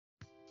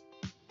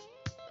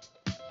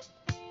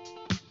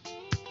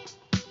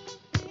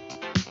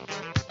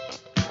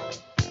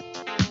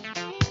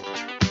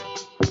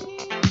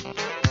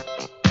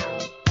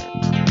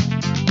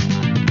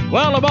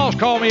my boss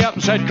called me up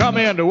and said, come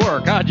in to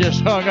work. I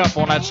just hung up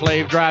on that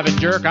slave-driving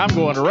jerk. I'm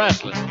going to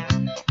wrestling.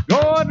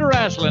 Going to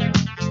wrestling.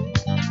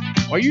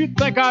 Well, you'd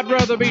think I'd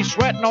rather be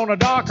sweating on a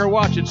dock or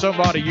watching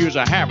somebody use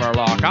a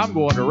hammerlock. I'm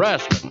going to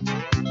wrestling.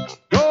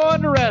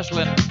 Going to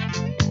wrestling.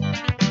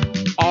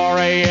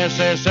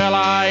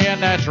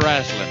 R-A-S-S-L-I-N, that's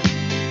wrestling.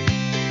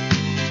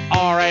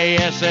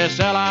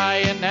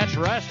 R-A-S-S-L-I-N, that's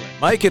wrestling.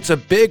 Mike, it's a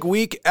big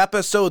week,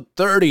 episode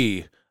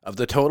 30 of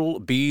the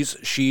Total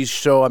BeezSheez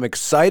show. I'm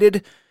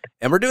excited,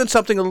 and we're doing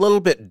something a little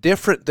bit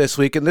different this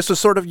week, and this is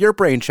sort of your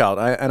brainchild,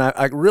 and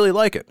I really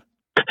like it.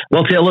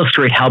 Well, to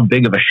illustrate how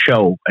big of a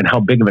show and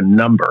how big of a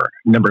number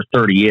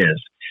 30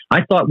 is,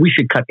 I thought we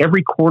should cut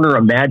every corner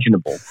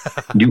imaginable,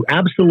 do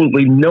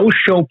absolutely no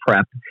show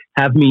prep,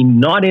 have me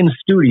not in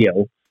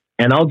studio,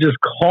 and I'll just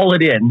call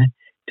it in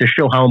to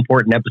show how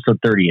important episode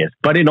 30 is.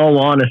 But in all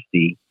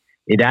honesty,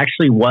 it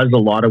actually was a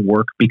lot of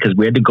work because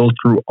we had to go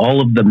through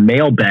all of the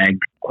mailbag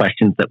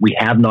questions that we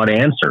have not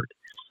answered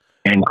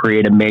and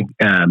create a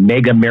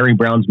mega Mary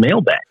Brown's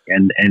mailbag.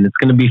 And it's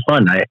going to be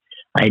fun.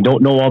 I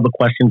don't know all the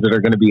questions that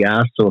are going to be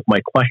asked. So if my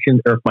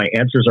questions or if my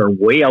answers are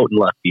way out in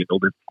left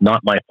field, it's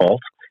not my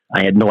fault.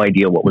 I had no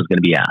idea what was going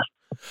to be asked.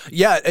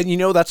 Yeah, and you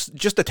know, that's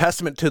just a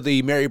testament to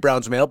the Mary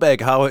Brown's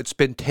mailbag, how it's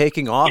been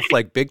taking off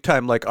like big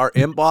time, like our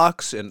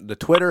inbox and the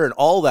Twitter and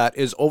all that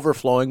is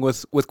overflowing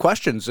with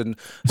questions. And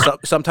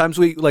sometimes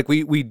we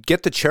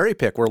get to cherry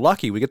pick. We're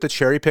lucky. We get to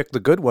cherry pick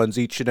the good ones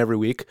each and every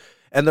week,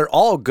 and they're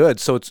all good.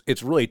 So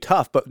it's really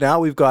tough. But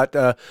now we've got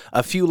a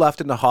few left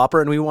in the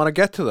hopper, and we want to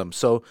get to them.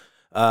 So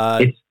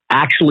it's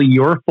actually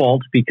your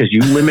fault because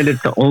you limit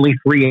it to only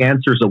 3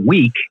 answers a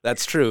week.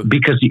 That's true.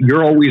 Because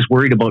you're always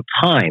worried about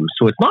time.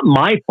 So it's not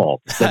my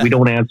fault that we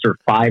don't answer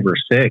 5 or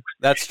 6.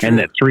 That's true. And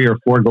that 3 or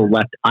 4 go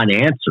left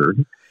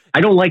unanswered.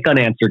 I don't like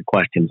unanswered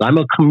questions. I'm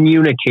a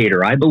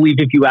communicator. I believe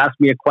if you ask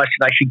me a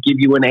question, I should give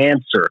you an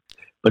answer.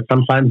 But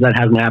sometimes that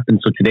hasn't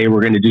happened. So today we're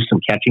going to do some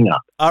catching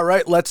up. All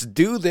right, let's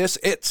do this.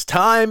 It's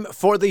time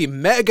for the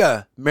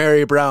mega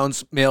Mary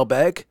Brown's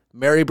mailbag.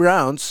 Mary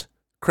Brown's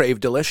Crave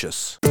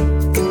Delicious.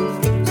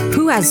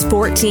 Who has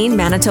 14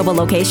 Manitoba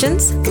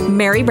locations?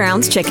 Mary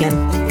Brown's Chicken.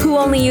 Who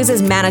only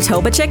uses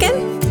Manitoba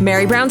chicken?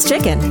 Mary Brown's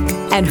Chicken.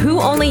 And who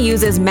only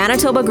uses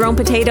Manitoba-grown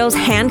potatoes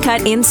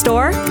hand-cut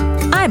in-store?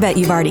 I bet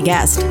you've already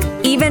guessed.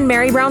 Even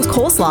Mary Brown's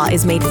coleslaw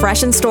is made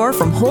fresh in store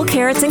from whole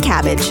carrots and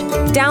cabbage.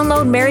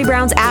 Download Mary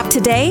Brown's app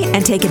today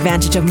and take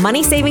advantage of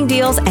money-saving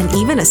deals and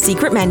even a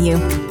secret menu.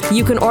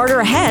 You can order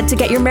ahead to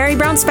get your Mary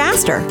Brown's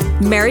faster.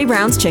 Mary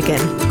Brown's Chicken.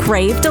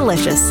 Crave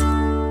delicious.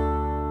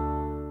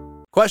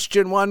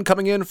 Question 1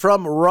 coming in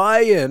from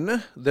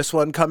Ryan. This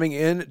one coming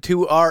in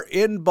to our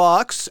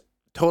inbox,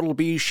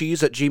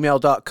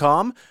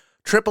 totalbsheez@gmail.com.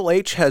 Triple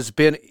H has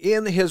been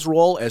in his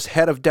role as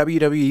head of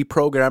WWE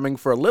programming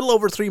for a little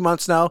over 3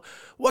 months now.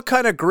 What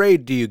kind of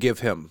grade do you give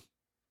him?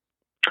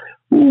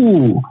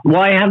 Ooh,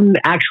 well, I have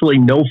actually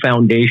no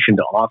foundation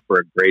to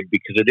offer a grade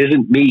because it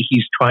isn't me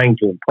he's trying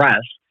to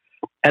impress.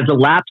 As a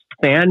lapsed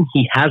fan,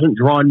 he hasn't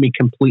drawn me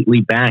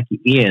completely back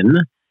in.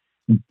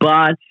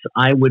 But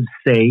I would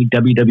say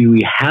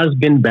WWE has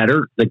been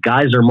better. The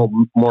guys are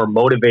more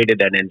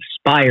motivated and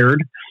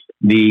inspired.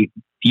 The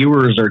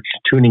viewers are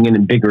tuning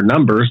in bigger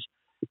numbers.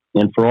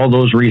 And for all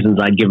those reasons,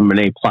 I'd give them an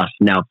A+.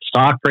 Now, if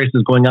stock price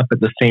is going up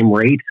at the same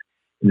rate,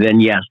 then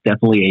yes,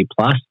 definitely A+.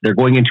 They're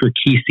going into a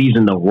key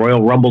season. The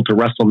Royal Rumble to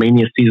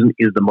WrestleMania season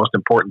is the most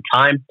important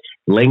time.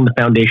 Laying the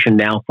foundation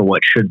now for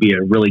what should be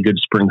a really good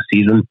spring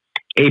season.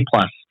 A+,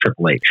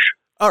 Triple H.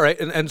 All right,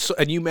 and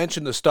you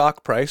mentioned the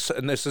stock price,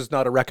 and this is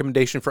not a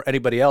recommendation for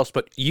anybody else,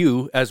 but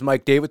you, as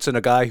Mike Davidson,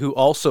 a guy who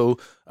also,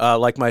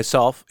 like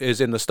myself,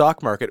 is in the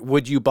stock market,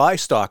 would you buy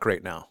stock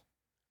right now?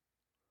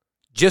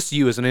 Just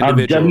you as an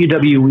individual.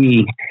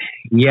 WWE,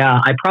 yeah,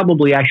 I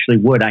probably actually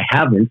would. I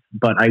haven't,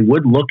 but I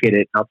would look at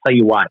it. I'll tell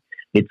you why.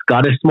 It's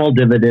got a small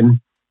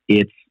dividend.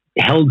 It's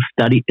held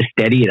steady.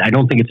 I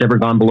don't think it's ever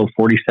gone below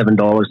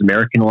 $47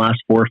 American in the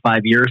last 4 or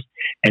 5 years.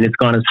 And it's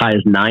gone as high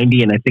as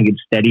 90. And I think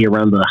it's steady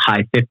around the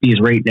high 50s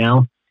right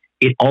now.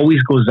 It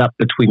always goes up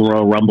between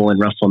Royal Rumble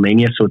and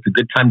WrestleMania. So it's a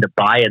good time to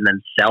buy and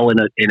then sell in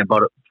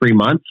about 3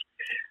 months.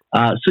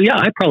 So yeah,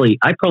 I probably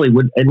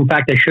would. In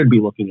fact, I should be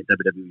looking at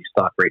WWE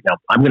stock right now.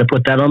 I'm going to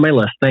put that on my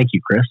list. Thank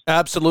you, Chris.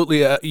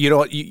 Absolutely. You know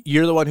what?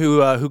 You're the one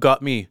who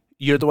got me.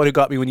 You're the one who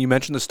got me when you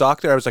mentioned the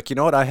stock there. I was like, you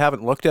know what? I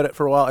haven't looked at it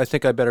for a while. I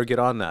think I better get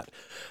on that.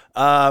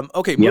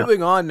 Okay,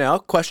 moving on now.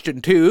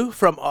 Question 2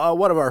 from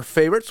one of our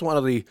favorites, one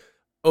of the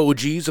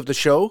OGs of the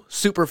show,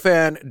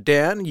 Superfan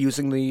Dan,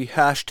 using the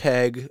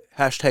hashtag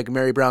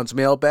Mary Brown's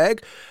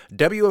mailbag.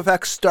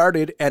 WFX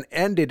started and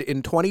ended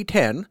in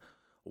 2010.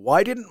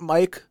 Why didn't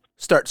Mike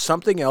start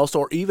something else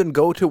or even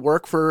go to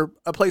work for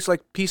a place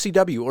like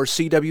PCW or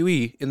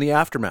CWE in the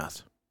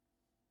aftermath?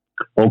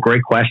 Oh,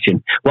 great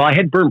question. Well, I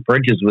had burnt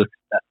bridges with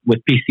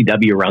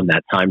PCW around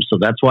that time, so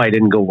that's why I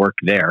didn't go work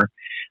there.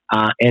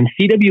 And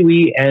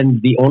CWE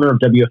and the owner of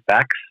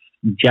WFX,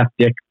 Jeff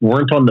Dick,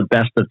 weren't on the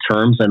best of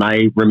terms, and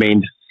I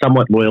remained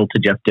somewhat loyal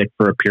to Jeff Dick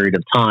for a period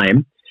of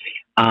time.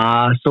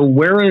 So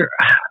where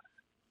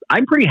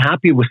I'm pretty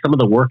happy with some of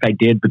the work I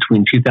did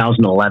between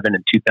 2011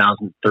 and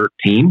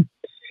 2013.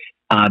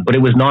 But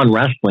it was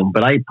non-wrestling.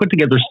 But I put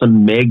together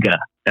some mega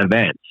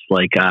events.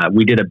 Like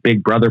we did a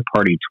Big Brother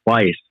party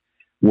twice,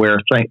 where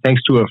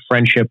thanks to a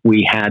friendship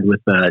we had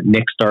with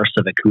Nick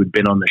Starcivic, who had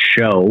been on the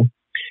show,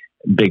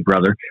 Big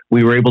Brother,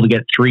 we were able to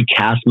get 3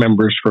 cast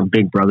members from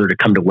Big Brother to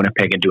come to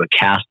Winnipeg and do a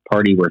cast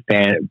party where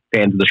fans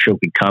of the show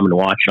could come and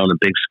watch it on the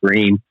big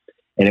screen.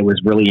 And it was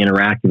really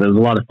interactive. It was a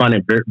lot of fun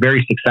and very,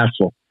 very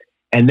successful.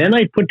 And then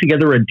I put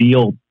together a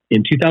deal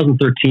in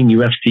 2013.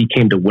 UFC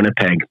came to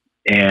Winnipeg,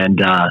 and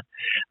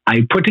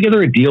I put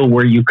together a deal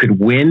where you could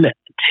win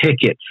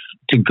tickets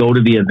to go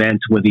to the event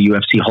with the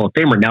UFC Hall of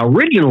Famer. Now,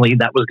 originally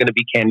that was going to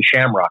be Ken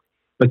Shamrock,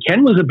 but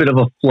Ken was a bit of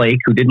a flake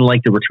who didn't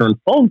like to return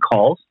phone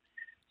calls.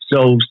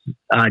 So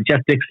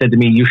Jeff Dick said to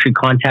me, you should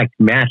contact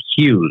Matt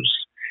Hughes,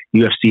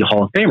 UFC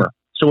Hall of Famer.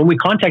 So when we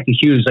contacted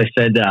Hughes, I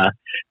said,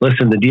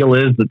 listen, the deal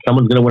is that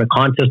someone's going to win a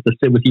contest to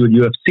sit with you at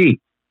UFC.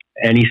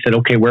 And he said,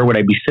 okay, where would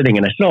I be sitting?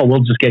 And I said,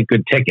 we'll just get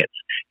good tickets.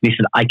 And he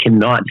said, I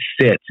cannot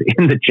sit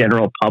in the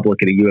general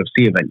public at a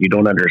UFC event. You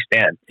don't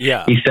understand.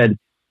 Yeah. He said,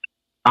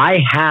 I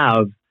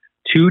have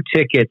 2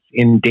 tickets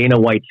in Dana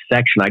White's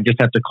section. I just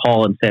have to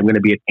call and say I'm going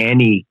to be at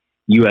any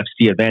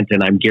UFC event,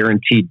 and I'm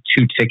guaranteed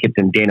 2 tickets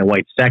in Dana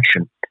White's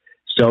section.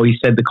 So he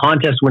said the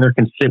contest winner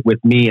can sit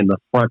with me in the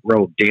front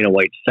row of Dana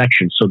White's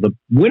section. So the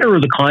winner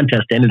of the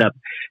contest ended up,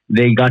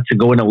 they got to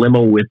go in a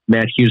limo with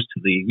Matt Hughes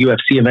to the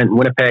UFC event in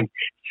Winnipeg,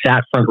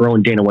 sat front row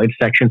in Dana White's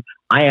section.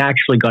 I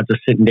actually got to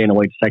sit in Dana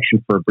White's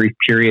section for a brief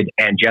period,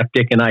 and Jeff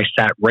Dick and I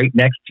sat right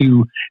next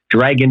to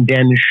Dragon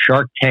Den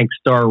Shark Tank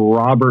star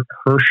Robert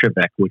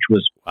Herjavec, which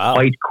was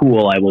quite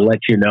cool. I will let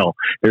you know.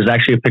 There's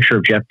actually a picture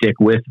of Jeff Dick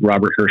with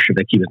Robert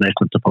Herjavec. He was nice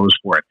enough to pose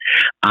for it.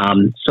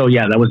 So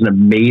yeah, that was an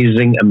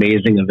amazing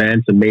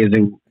event,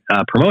 amazing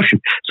promotion.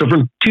 So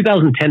from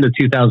 2010 to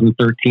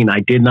 2013, I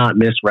did not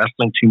miss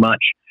wrestling too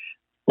much.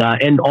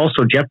 And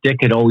also Jeff Dick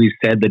had always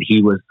said that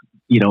he was,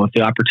 if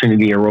the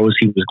opportunity arose,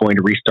 he was going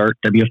to restart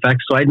WFX.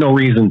 So I had no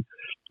reason.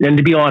 And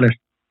to be honest,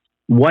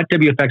 what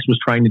WFX was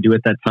trying to do at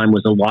that time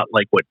was a lot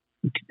like what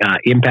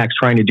Impact's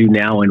trying to do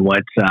now and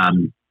what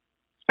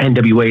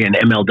NWA and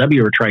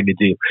MLW are trying to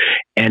do.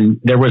 And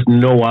there was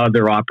no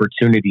other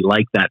opportunity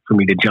like that for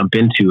me to jump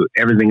into.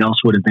 Everything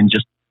else would have been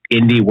just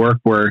indie work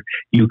where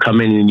you come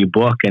in and you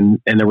book,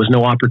 and there was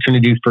no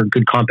opportunity for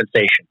good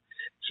compensation.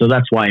 So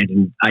that's why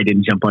I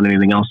didn't jump on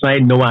anything else. I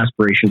had no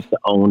aspirations to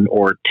own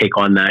or take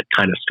on that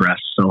kind of stress.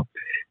 So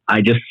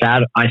I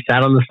sat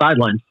on the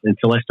sidelines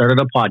until I started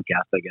a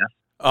podcast, I guess.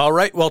 All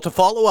right. Well, to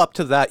follow up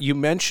to that, you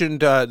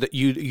mentioned that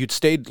you'd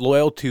stayed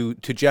loyal to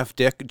Jeff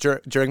Dick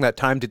during that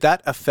time. Did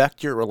that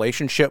affect your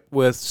relationship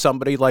with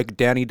somebody like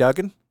Danny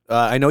Duggan?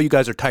 I know you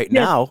guys are tight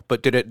now,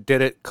 but did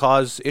it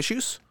cause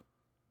issues?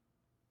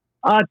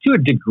 To a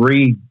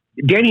degree.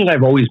 Danny and I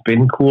have always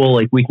been cool.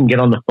 Like, we can get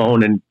on the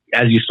phone, and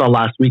as you saw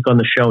last week on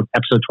the show,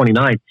 episode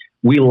 29,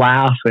 we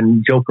laugh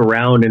and joke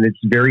around, and it's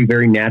very,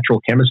 very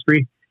natural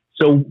chemistry.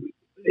 So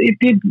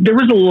there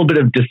was a little bit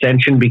of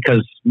dissension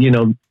because,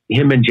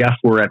 him and Jeff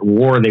were at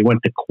war. They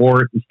went to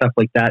court and stuff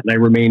like that. And I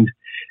remained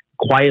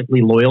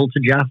quietly loyal to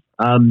Jeff.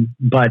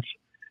 But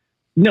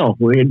no,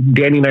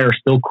 Danny and I are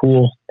still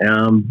cool.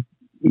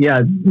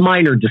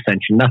 Minor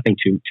dissension, nothing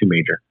too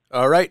major.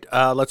 All right.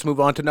 Let's move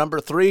on to number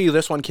 3.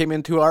 This one came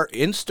into our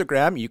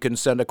Instagram. You can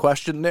send a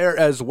question there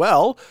as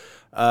well.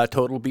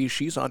 Total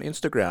BeezSheez on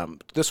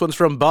Instagram. This one's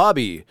from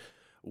Bobby.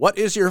 What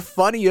is your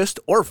funniest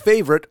or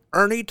favorite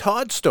Ernie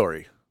Todd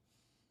story?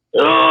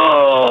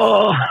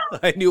 Oh,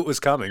 I knew it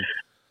was coming.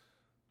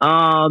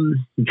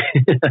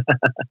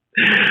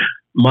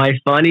 My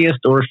funniest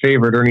or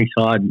favorite Ernie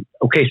Todd.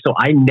 Okay, so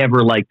I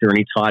never liked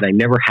Ernie Todd. I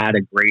never had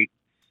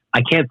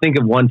I can't think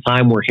of one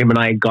time where him and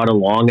I got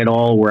along at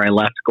all, where I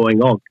left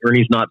going, oh,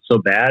 Ernie's not so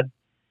bad.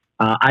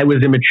 I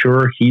was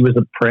immature. He was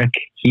a prick.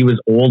 He was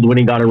old when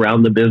he got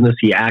around the business.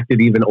 He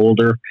acted even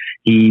older.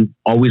 He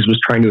always was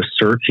trying to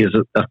assert his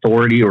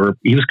authority, or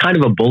he was kind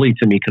of a bully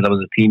to me because I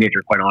was a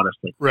teenager, quite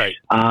honestly. Right.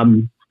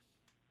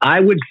 I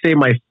would say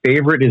my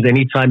favorite is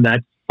anytime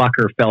that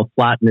fucker fell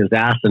flat in his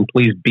ass, and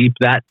please beep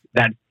that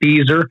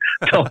Beezer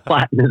fell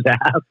flat in his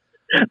ass.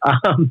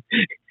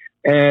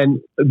 And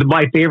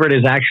my favorite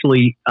is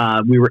actually,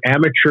 we were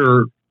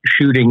amateur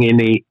shooting in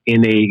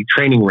a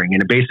training ring.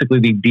 And basically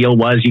the deal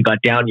was you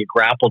got down, you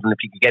grappled, and if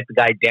you could get the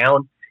guy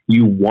down,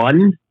 you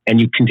won, and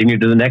you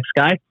continued to the next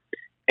guy.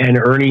 And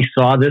Ernie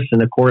saw this,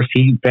 and of course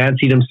he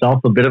fancied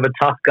himself a bit of a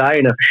tough guy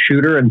and a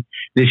shooter. And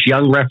this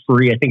young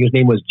referee, I think his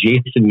name was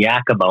Jason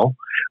Yacomo,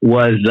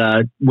 was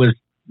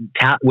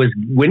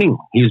winning.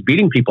 He was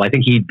beating people. I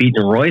think he'd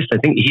beaten Royce. I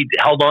think he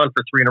held on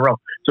for 3 in a row.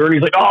 So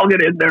Ernie's like, oh, I'll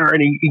get in there.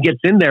 And he gets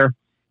in there,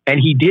 and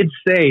he did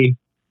say,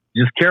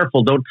 just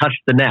careful, don't touch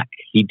the neck.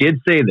 He did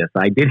say this.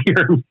 I did hear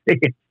him say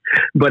it.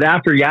 But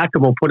after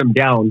Yacomo put him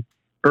down,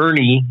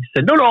 Ernie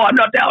said, no, I'm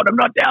not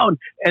down.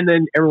 And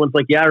then everyone's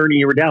like, yeah, Ernie,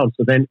 you were down.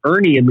 So then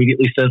Ernie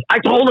immediately says, I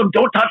told him,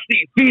 don't touch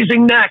the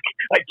feasing neck.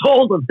 I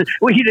told him.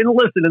 Well, he didn't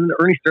listen. And then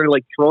Ernie started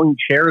like throwing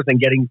chairs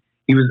and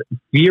he was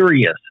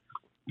furious.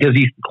 because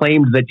he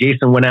claimed that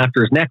Jason went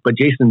after his neck, but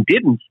Jason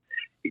didn't.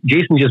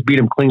 Jason just beat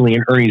him cleanly,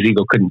 and Ernie's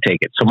ego couldn't take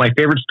it. So my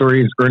favorite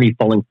story is Ernie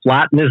falling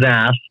flat in his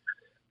ass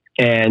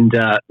and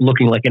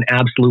looking like an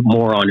absolute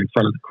moron in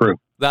front of the crew.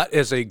 That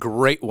is a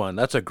great one.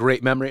 That's a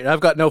great memory. And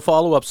I've got no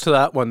follow-ups to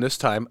that one this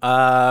time.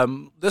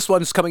 This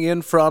one's coming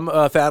in from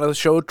a fan of the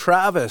show,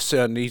 Travis,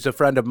 and he's a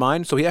friend of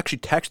mine. So he actually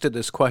texted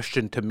this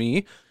question to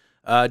me.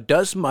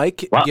 Does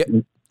Mike get...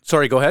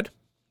 Sorry, go ahead.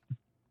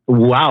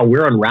 Wow,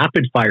 we're on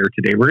rapid fire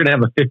today. We're going to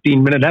have a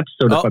 15-minute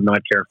episode if I'm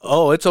not careful.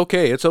 Oh, it's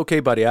okay. It's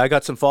okay, buddy. I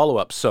got some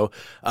follow-ups. So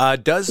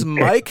does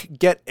Mike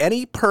get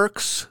any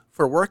perks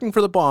for working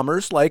for the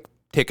Bombers, like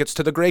tickets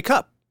to the Grey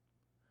Cup?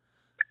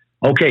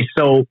 Okay,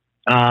 so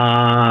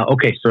I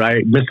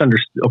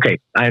misunderstood. Okay,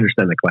 I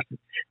understand the question.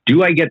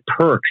 Do I get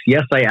perks?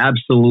 Yes, I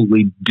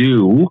absolutely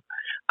do.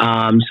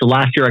 So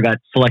last year I got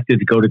selected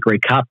to go to Grey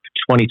Cup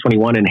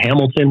 2021 in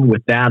Hamilton.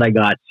 With that, I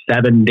got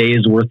 7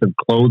 days worth of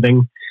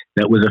clothing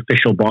that was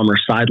official Bomber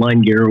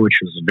sideline gear, which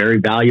was very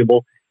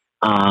valuable.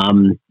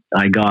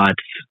 I got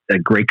a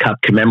Grey Cup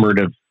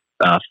commemorative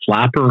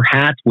flapper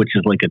hat, which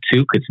is like a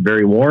toque. It's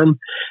very warm.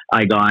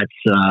 I got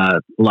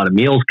a lot of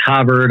meals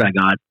covered. I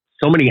got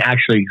so many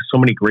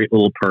great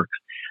little perks.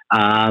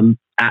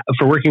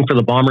 For working for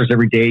the Bombers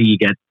every day, you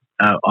get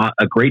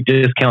a great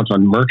discounts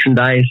on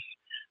merchandise.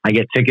 I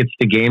get tickets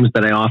to games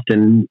that I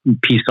often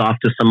piece off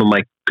to some of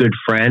my good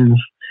friends.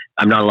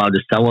 I'm not allowed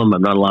to sell them.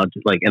 I'm not allowed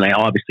to and I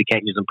obviously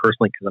can't use them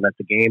personally because I'm at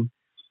the game.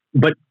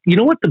 But you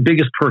know what the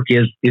biggest perk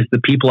is the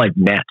people I've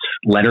met.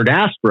 Leonard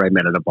Asper I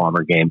met at a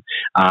Bomber game.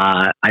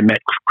 I met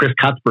Chris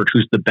Cuthbert,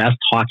 who's the best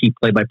hockey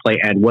play-by-play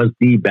and was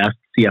the best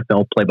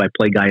CFL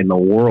play-by-play guy in the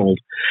world.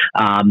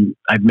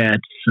 I've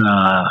met,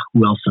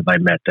 who else have I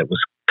met that was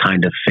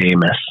kind of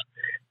famous?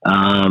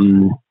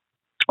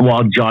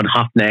 John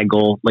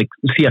Huffnagel, like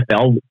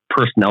CFL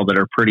personnel that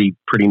are pretty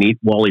neat.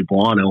 Wally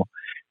Buono.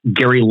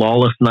 Gary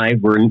Lawless and I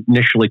were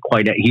initially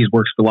he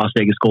works for the Las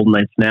Vegas Golden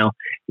Knights now.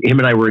 Him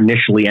and I were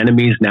initially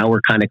enemies. Now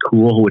we're kind of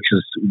cool, which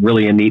is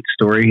really a neat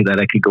story that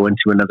I could go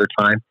into another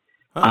time.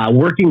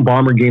 Working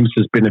Bomber games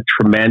has been a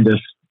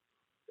tremendous,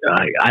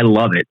 I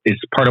love it.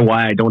 It's part of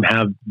why I don't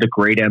have the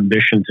great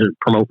ambition to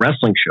promote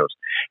wrestling shows,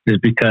 is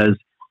because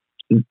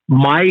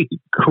my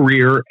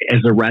career as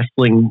a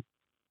wrestling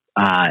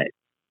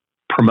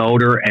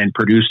promoter and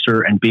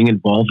producer and being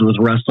involved with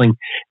wrestling,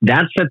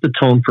 that set the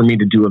tone for me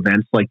to do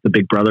events like the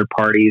Big Brother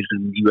parties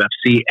and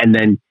UFC. And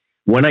then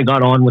when I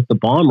got on with the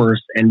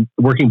Bombers and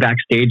working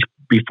backstage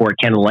before at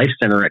Canada Life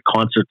Center at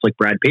concerts like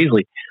Brad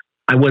Paisley,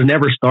 I was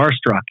never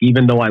starstruck,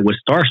 even though I was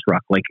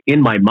starstruck. Like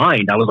in my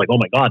mind, I was like, oh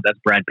my God, that's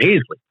Brad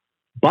Paisley.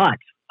 But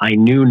I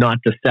knew not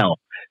to sell.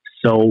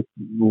 So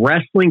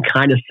wrestling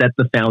kind of set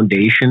the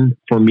foundation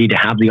for me to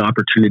have the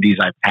opportunities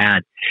I've had.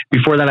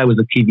 Before that, I was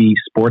a TV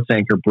sports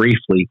anchor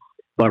briefly.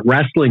 But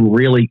wrestling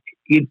really,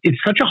 it's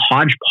such a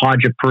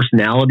hodgepodge of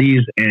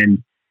personalities,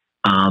 and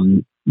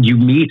you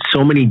meet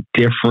so many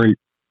different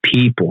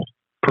people,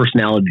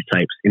 personality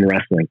types in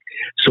wrestling.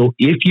 So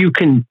if you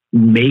can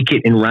make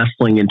it in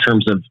wrestling in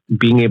terms of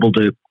being able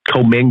to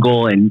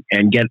commingle and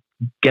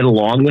get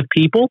along with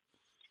people,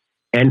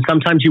 and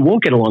sometimes you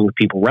won't get along with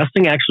people.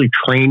 Wrestling actually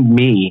trained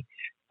me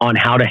on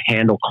how to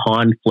handle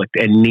conflict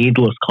and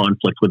needless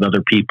conflict with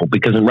other people,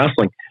 because in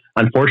wrestling,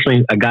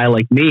 unfortunately, a guy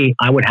like me,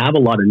 I would have a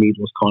lot of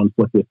needless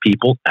conflict with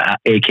people,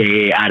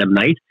 aka Adam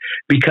Knight,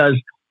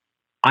 because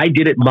I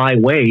did it my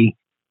way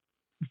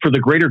for the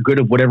greater good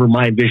of whatever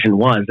my vision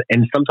was.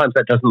 And sometimes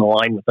that doesn't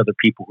align with other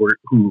people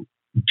who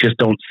just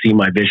don't see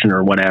my vision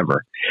or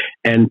whatever.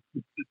 And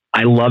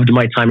I loved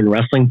my time in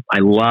wrestling. I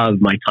love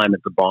my time at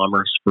the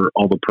Bombers for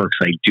all the perks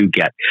I do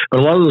get. But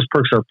a lot of those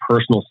perks are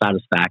personal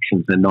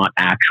satisfactions and not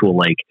actual,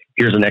 like,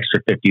 here's an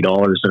extra $50,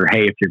 or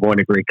hey, if you're going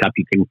to Grey Cup,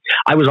 you can.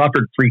 I was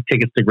offered free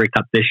tickets to Grey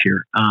Cup this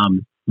year,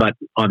 but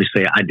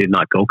obviously I did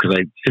not go because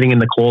sitting in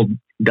the cold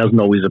doesn't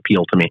always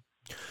appeal to me.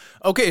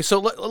 Okay, so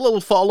a little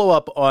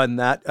follow-up on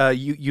that.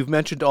 You've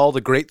mentioned all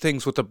the great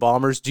things with the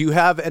Bombers. Do you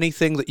have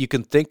anything that you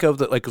can think of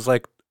that was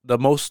like the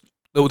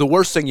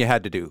worst thing you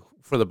had to do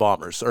for the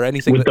Bombers, or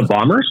anything with the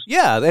Bombers?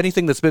 Yeah,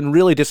 anything that's been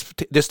really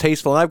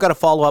distasteful. And I've got a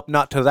follow-up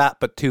not to that,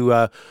 but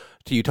to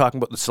you talking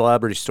about the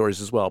celebrity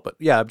stories as well. But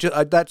yeah,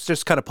 that's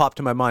just kind of popped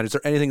to my mind. Is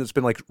there anything that's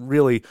been like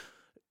really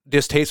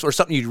distasteful, or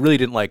something you really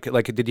didn't like?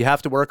 Like, did you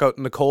have to work out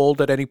in the cold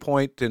at any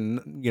point, and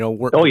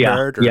weren't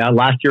prepared? Yeah.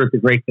 Last year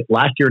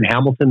in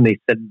Hamilton, they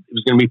said it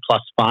was going to be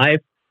 +5.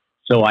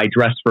 So I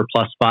dressed for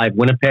 +5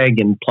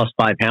 Winnipeg and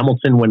 +5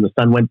 Hamilton. When the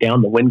sun went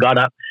down, the wind got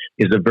up.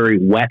 It's a very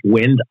wet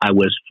wind. I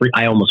was free.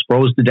 I almost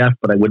froze to death,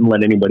 but I wouldn't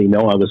let anybody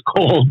know I was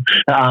cold.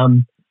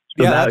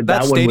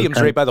 That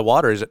stadium's right by the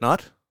water, is it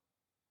not?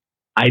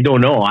 I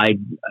don't know. I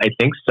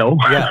think so.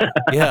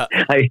 Yeah.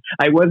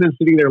 I wasn't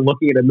sitting there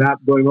looking at a map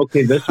going,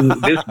 okay, this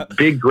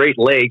big Great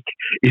Lake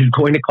is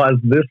going to cause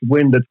this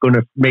wind that's going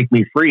to make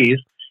me freeze.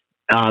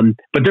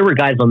 But there were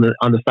guys on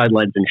the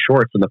sidelines in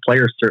shorts, and the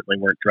players certainly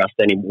weren't dressed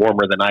any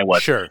warmer than I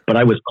was. Sure. But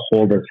I was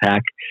cold as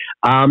heck.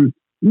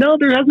 No,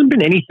 there hasn't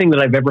been anything that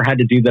I've ever had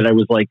to do that I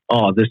was like,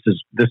 oh, this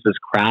is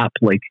crap.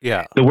 Like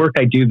the work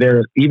I do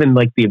there, even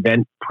like the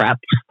event prep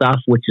stuff,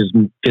 which is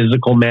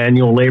physical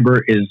manual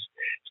labor, is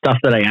stuff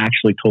that I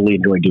actually totally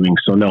enjoy doing.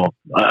 So no,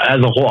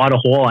 on a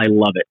whole, I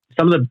love it.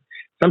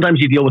 Sometimes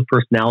you deal with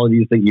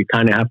personalities that you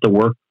kind of have to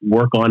work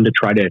on to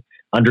try to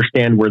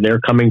understand where they're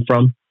coming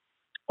from.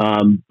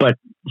 But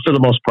for the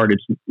most part,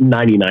 it's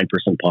 99%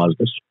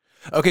 positive.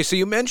 Okay, so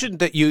you mentioned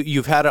that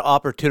you've had an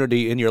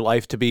opportunity in your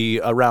life to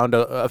be around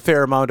a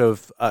fair amount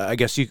of, I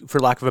guess, for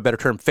lack of a better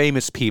term,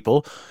 famous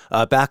people,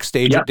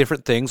 backstage at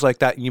different things like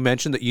that. And you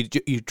mentioned that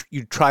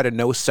you try to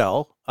no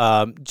sell,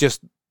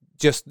 just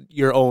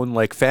your own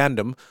like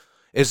fandom.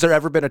 Is there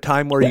ever been a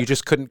time where you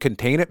just couldn't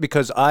contain it?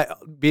 Because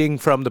being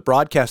from the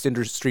broadcast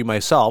industry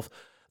myself,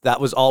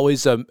 that was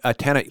always a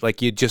tenet.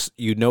 Like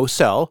you no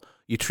sell,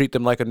 you treat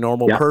them like a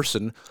normal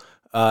person.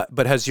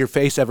 But has your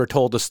face ever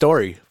told a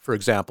story, for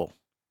example?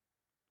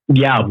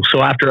 Yeah.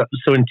 So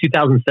in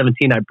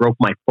 2017, I broke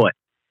my foot.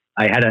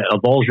 I had a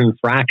avulsion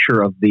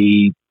fracture of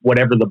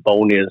whatever the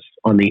bone is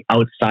on the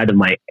outside of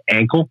my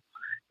ankle,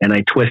 and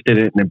I twisted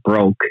it and it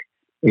broke.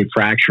 It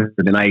fractured,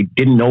 and I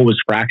didn't know it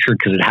was fractured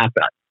because it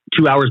happened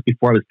 2 hours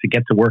before I was to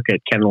get to work at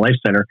Canada Life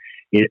Center.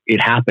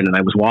 It happened, and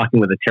I was walking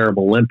with a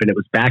terrible limp, and it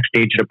was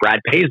backstage at a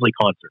Brad Paisley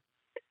concert.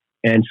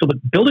 And so the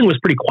building was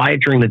pretty quiet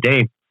during the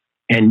day,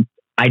 and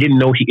I didn't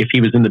know if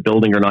he was in the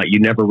building or not. You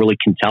never really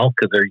can tell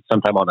because they're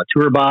sometimes on a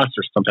tour bus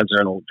or sometimes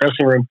they're in a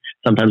dressing room.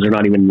 Sometimes they're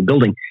not even in the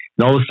building.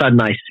 And all of a sudden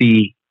I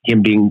see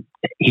him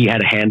he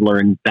had a handler,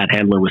 and that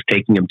handler was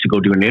taking him to go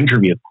do an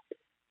interview.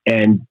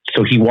 And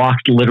so he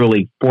walked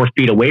literally 4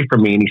 feet away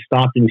from me, and he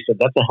stopped and he said,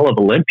 "That's a hell of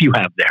a limp you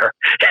have there."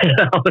 And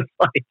I was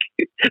like,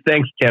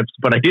 "Thanks, Tips,"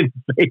 but I didn't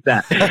say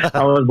that.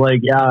 I was like,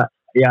 yeah,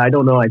 I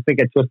don't know. I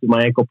think I twisted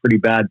my ankle pretty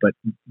bad, but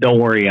don't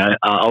worry.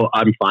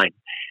 I'm fine.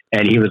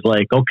 And he was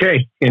like,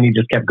 "Okay." And he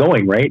just kept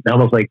going, right? And I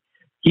was like,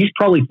 he's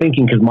probably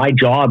thinking, because my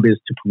job is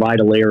to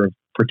provide a layer of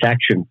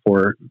protection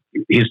for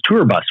his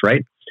tour bus,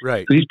 right?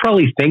 Right. So he's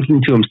probably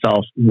thinking to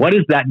himself, what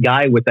is that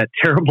guy with that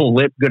terrible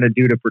lip going to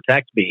do to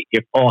protect me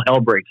if all hell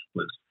breaks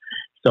loose?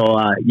 So,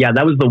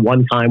 that was the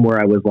one time where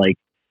I was like,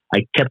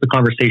 I kept the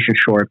conversation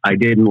short. I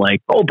didn't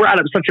like, "Oh, Brad,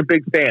 I'm such a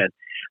big fan."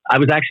 I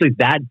was actually,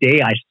 that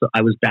day,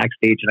 I was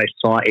backstage and I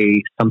saw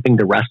a Something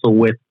to Wrestle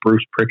With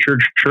Bruce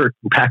Pritchard shirt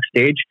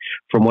backstage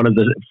from one of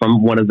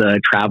the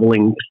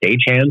traveling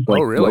stagehands,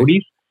 like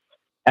roadies.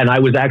 And I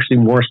was actually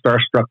more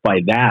starstruck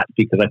by that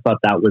because I thought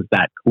that was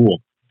that cool.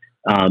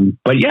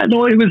 But yeah,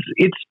 no,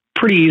 it's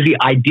pretty easy.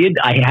 I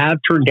have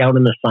turned down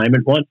an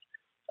assignment once.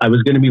 I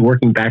was going to be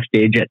working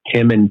backstage at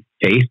Tim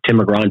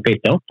McGraw and Faith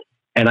Hill.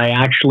 And I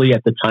actually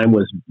at the time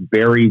was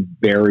very,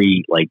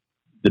 very like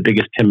the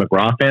biggest Tim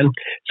McGraw fan.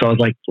 So I was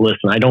like,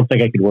 "Listen, I don't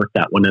think I could work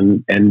that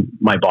one." And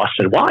my boss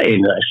said, "Why?"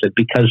 And I said,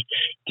 "Because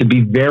to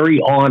be very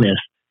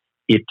honest,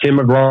 if Tim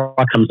McGraw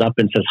comes up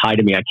and says hi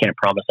to me, I can't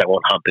promise I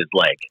won't hump his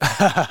leg."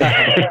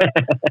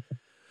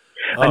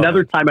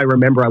 Another time I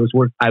remember I was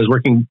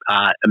working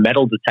a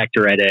metal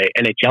detector at a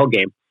NHL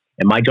game,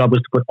 and my job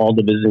was to put all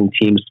the visiting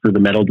teams through the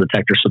metal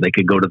detector so they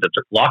could go to the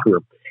locker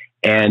room.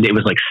 And it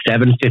was like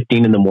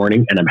 7:15 in the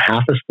morning, and I'm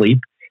half asleep.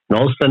 And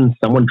all of a sudden,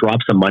 someone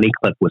drops a money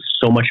clip with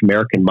so much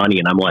American money,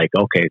 and I'm like,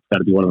 "Okay, it's got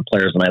to be one of the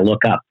players." And I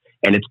look up,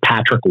 and it's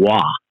Patrick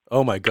Waugh.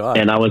 Oh my God!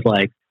 And I was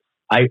like,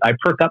 I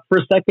perk up for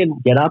a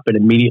second, get up, and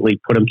immediately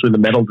put him through the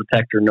metal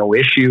detector, no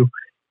issue.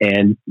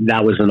 And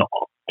that was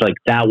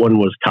that one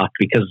was tough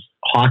because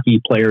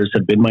hockey players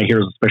have been my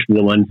heroes,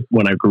 especially the ones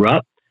when I grew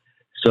up.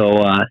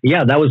 So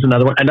that was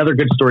another one. Another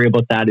good story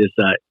about that is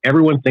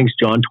everyone thinks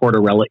John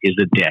Tortorella is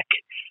a dick.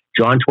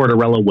 John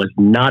Tortorella was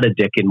not a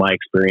dick in my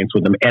experience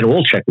with him. Ed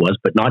Olczyk was,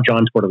 but not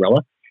John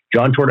Tortorella.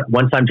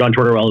 One time John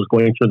Tortorella was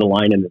going through the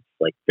line, and it's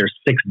like they're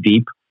 6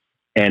 deep,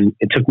 and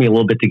it took me a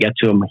little bit to get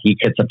to him. He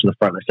gets up to the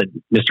front. I said,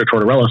 "Mr.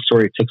 Tortorella,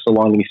 sorry it took so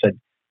long." And he said,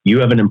 "You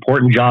have an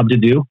important job to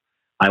do.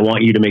 I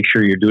want you to make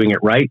sure you're doing it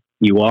right.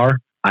 You are.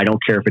 I don't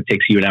care if it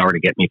takes you an hour to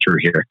get me through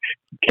here.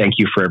 Thank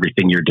you for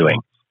everything you're doing."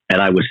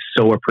 And I was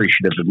so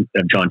appreciative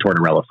of John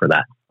Tortorella for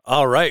that.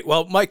 All right.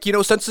 Well, Mike,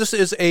 since this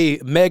is a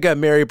mega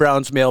Mary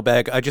Brown's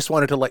mailbag, I just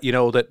wanted to let you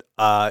know that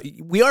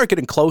we are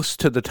getting close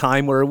to the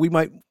time where we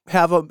might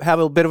have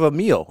a bit of a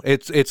meal.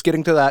 It's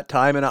getting to that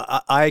time, and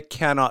I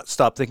cannot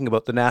stop thinking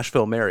about the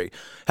Nashville Mary.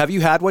 Have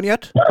you had one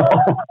yet?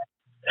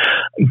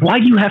 Why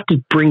do you have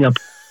to bring up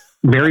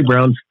Mary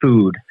Brown's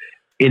food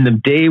in the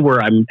day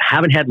where I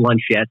haven't had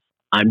lunch yet?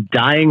 I'm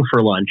dying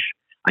for lunch.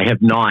 I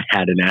have not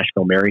had a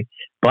Nashville Mary,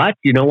 but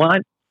you know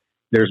what?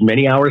 There's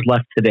many hours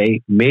left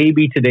today.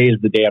 Maybe today is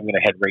the day I'm going to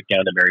head right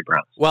down to Mary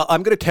Brown's. Well,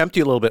 I'm going to tempt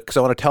you a little bit because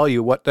I want to tell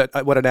you what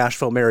a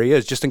Nashville Mary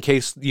is, just in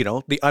case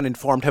the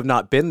uninformed have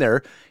not been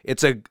there.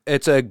 It's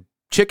a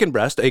chicken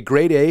breast, a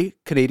grade A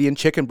Canadian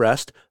chicken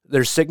breast.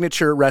 Their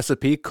signature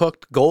recipe,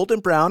 cooked golden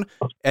brown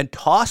and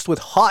tossed with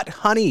hot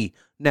honey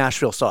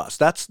Nashville sauce.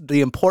 That's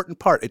the important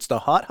part. It's the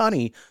hot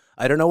honey.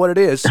 I don't know what it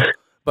is,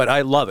 but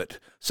I love it.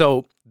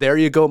 So there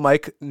you go,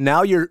 Mike.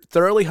 Now you're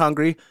thoroughly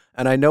hungry,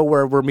 and I know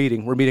where we're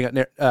meeting. We're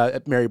meeting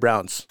at Mary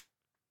Brown's.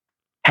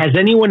 Has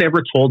anyone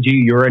ever told you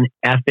you're an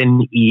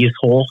effing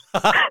easehole?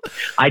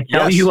 I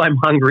tell you I'm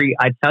hungry.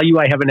 I tell you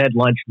I haven't had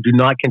lunch. Do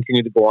not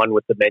continue to go on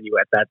with the menu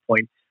at that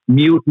point.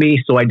 Mute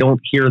me so I don't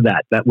hear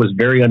that. That was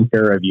very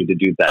unfair of you to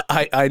do that.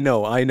 I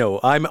know.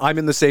 I'm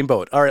in the same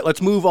boat. All right,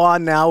 let's move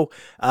on now.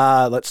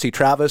 Let's see,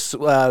 Travis.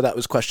 That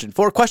was question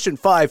 4. Question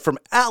 5 from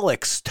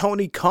Alex.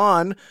 Tony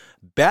Khan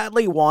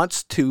badly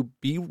wants to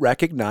be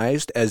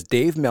recognized as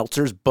Dave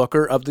Meltzer's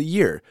Booker of the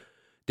Year.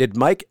 Did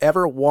Mike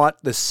ever want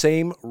the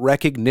same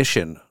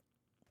recognition?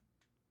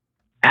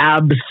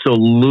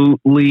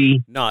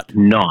 Absolutely not.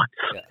 Yeah.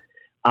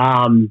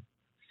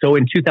 So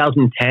in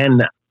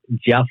 2010,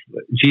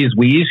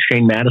 BeezSheez,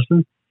 Shane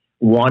Madison,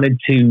 wanted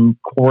to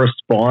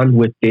correspond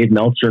with Dave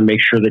Meltzer and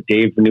make sure that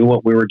Dave knew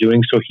what we were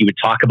doing. So he would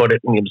talk about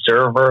it in the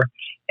Observer,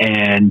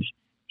 and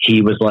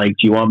he was like,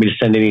 do you want me to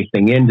send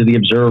anything into the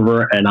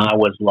Observer? And I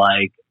was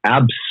like,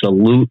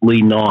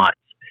 absolutely not.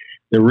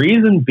 The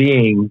reason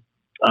being,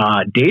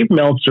 Dave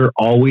Meltzer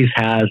always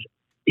has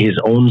his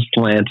own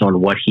slant on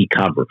what he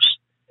covers.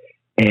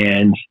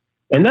 And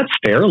that's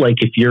fair. Like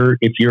if you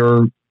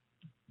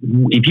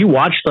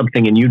watch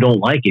something and you don't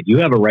like it, you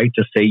have a right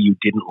to say you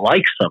didn't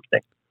like something.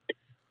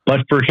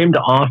 But for him to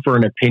offer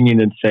an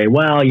opinion and say,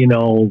 well,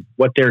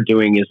 what they're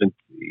doing isn't,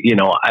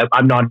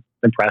 I'm not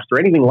impressed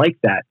or anything like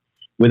that,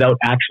 without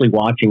actually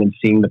watching and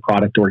seeing the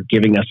product or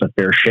giving us a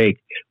fair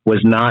shake,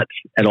 was not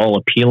at all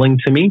appealing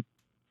to me.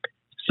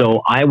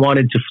 So I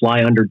wanted to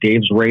fly under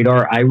Dave's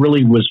radar. I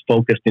really was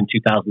focused in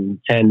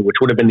 2010, which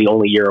would have been the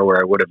only year where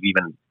I would have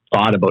even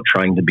thought about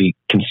trying to be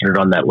considered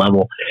on that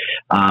level.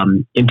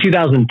 In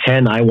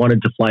 2010, I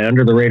wanted to fly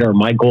under the radar.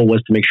 My goal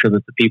was to make sure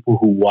that the people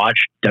who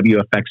watched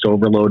WFX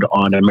Overload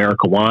on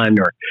America One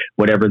or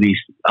whatever these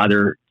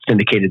other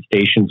syndicated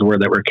stations were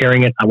that were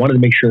carrying it, I wanted to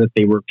make sure that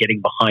they were getting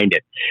behind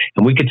it.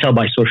 And we could tell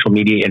by social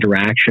media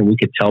interaction, we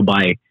could tell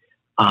by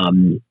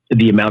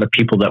the amount of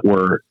people that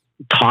were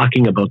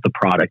talking about the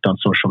product on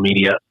social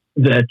media,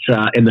 that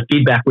and the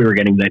feedback we were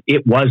getting, that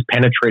it was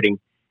penetrating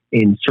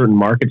in certain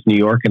markets, New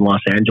York and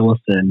Los Angeles.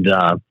 And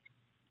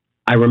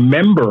I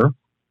remember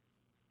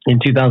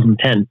in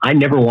 2010, I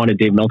never wanted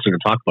Dave Meltzer to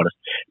talk about us,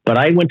 but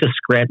I went to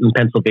Scranton,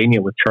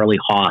 Pennsylvania with Charlie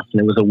Haas, and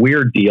it was a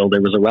weird deal.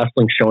 There was a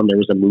wrestling show and there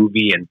was a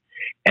movie,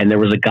 and there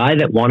was a guy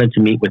that wanted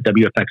to meet with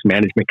WFX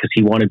management because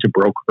he wanted to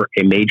broker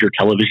a major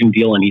television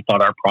deal, and he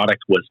thought our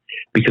product was,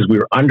 because we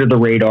were under the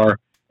radar,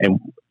 and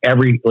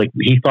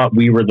he thought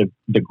we were the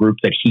group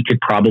that he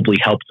could probably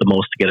help the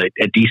most to get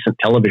a decent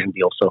television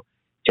deal. So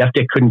Jeff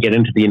Dick couldn't get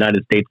into the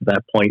United States at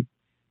that point.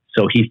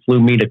 So he flew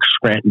me to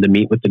Scranton to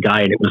meet with the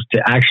guy, and it was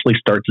to actually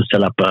start to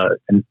set up a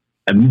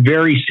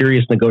very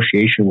serious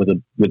negotiation with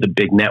a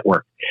big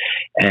network.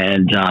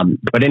 And,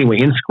 but anyway,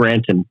 in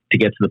Scranton, to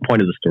get to the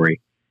point of the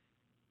story,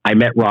 I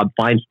met Rob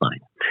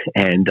Feinstein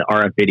and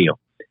RF Video.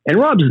 And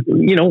Rob's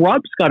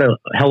got a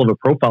hell of a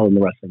profile in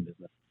the wrestling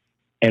business.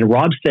 And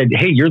Rob said,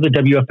 hey, you're the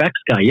WFX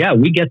guy. Yeah,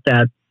 we get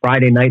that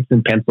Friday nights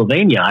in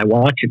Pennsylvania. I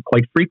watch it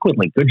quite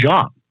frequently. Good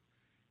job.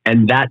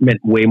 And that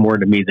meant way more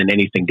to me than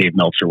anything Dave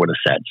Meltzer would have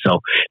said.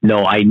 So,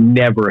 no, I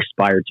never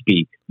aspired to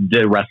be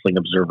the Wrestling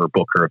Observer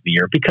Booker of the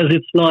Year, because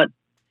it's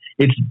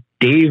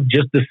Dave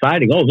just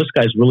deciding, oh, this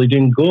guy's really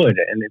doing good.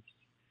 And it's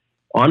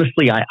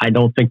honestly, I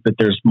don't think that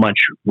there's much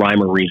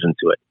rhyme or reason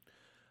to it.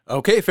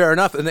 Okay, fair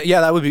enough. And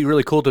yeah, that would be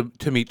really cool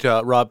to meet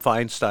Rob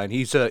Feinstein.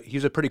 He's a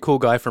pretty cool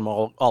guy from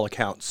all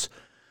accounts.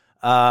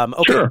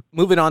 Okay, sure.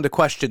 Moving on to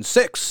question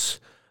 6.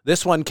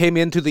 This one came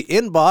into the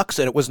inbox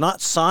and it was not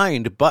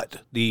signed, but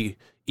the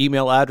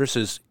email address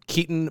is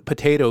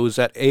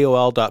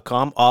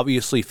keatonpotatoes@aol.com.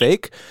 Obviously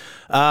fake.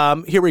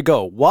 Here we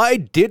go. Why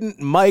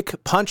didn't Mike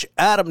punch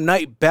Adam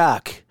Knight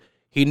back?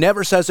 He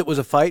never says it was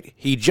a fight.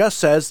 He just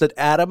says that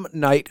Adam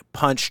Knight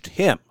punched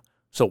him.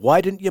 So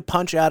why didn't you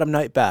punch Adam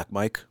Knight back,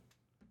 Mike?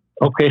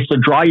 Okay, so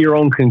draw your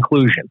own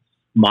conclusion.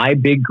 My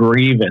big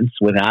grievance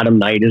with Adam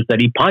Knight is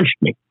that he punched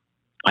me.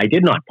 I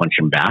did not punch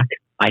him back.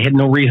 I had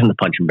no reason to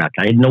punch him back.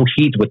 I had no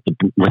heat with the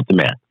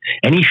man.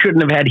 And he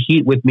shouldn't have had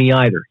heat with me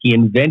either. He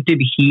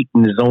invented heat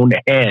in his own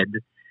head.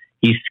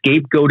 He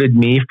scapegoated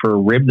me for a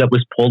rib that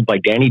was pulled by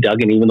Danny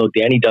Duggan, even though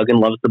Danny Duggan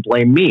loves to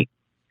blame me.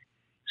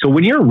 So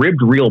when you're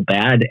ribbed real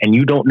bad and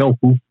you don't know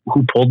who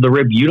pulled the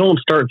rib, you don't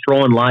start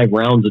throwing live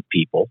rounds at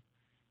people.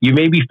 You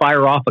maybe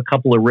fire off a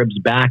couple of ribs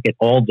back at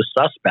all the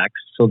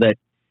suspects so that,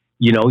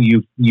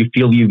 you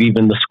feel you've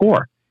evened the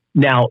score.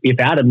 Now, if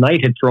Adam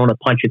Knight had thrown a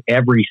punch at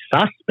every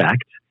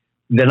suspect,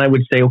 then I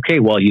would say, okay,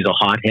 well, he's a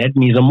hothead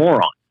and he's a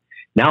moron.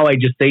 Now I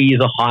just say he's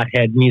a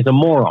hothead and he's a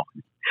moron.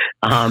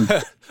 So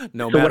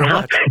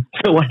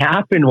what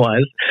happened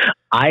was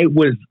I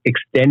was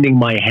extending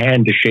my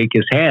hand to shake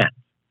his hand.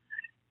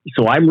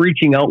 So I'm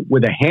reaching out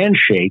with a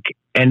handshake,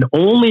 and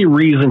only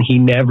reason he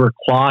never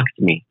clocked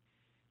me,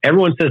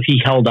 everyone says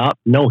he held up.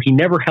 No, he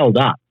never held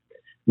up.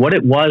 What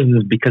it was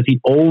is because he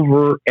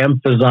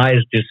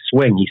overemphasized his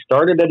swing. He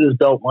started at his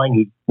belt line.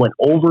 He went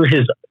over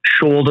his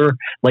shoulder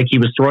like he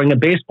was throwing a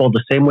baseball,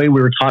 the same way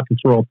we were talking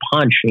through a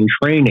punch in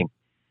training.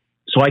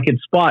 So I could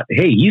spot,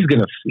 hey, he's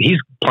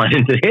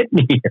planning to hit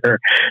me here.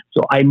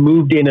 So I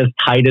moved in as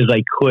tight as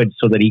I could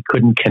so that he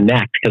couldn't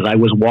connect, because I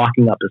was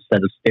walking up a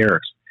set of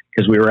stairs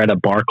because we were at a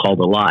bar called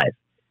Alive.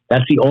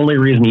 That's the only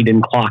reason he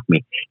didn't clock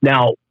me.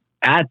 Now,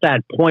 at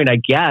that point, I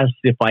guess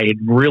if I had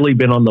really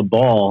been on the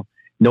ball,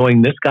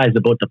 knowing this guy's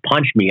about to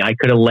punch me, I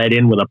could have led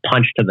in with a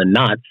punch to the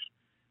nuts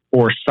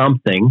or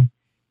something.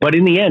 But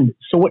in the end,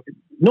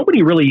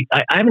 nobody really,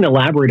 I haven't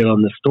elaborated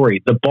on this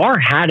story. The bar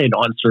had it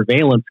on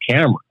surveillance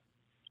camera.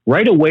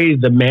 Right away,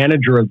 the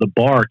manager of the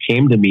bar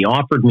came to me,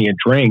 offered me a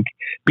drink,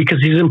 because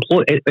his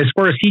employee, as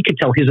far as he could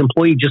tell, his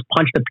employee just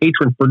punched a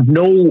patron for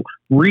no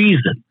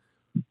reason.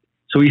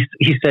 So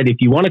he said, if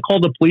you want to call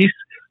the police,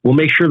 we'll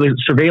make sure the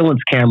surveillance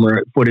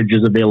camera footage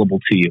is available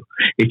to you.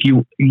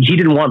 He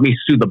didn't want me to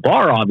sue the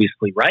bar,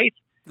 obviously, right?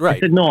 Right. I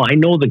said, no, I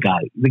know the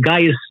guy. The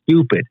guy is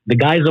stupid. The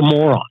guy's a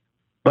moron.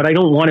 But I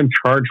don't want him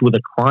charged with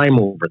a crime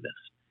over this.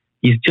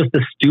 He's just a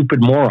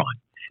stupid moron.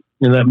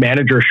 And the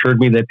manager assured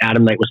me that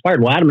Adam Knight was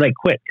fired. Well, Adam Knight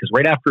quit, because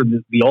right after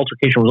the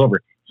altercation was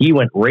over, he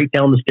went right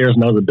down the stairs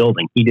and out of the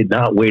building. He did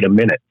not wait a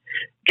minute,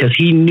 because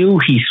he knew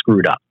he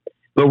screwed up.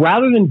 But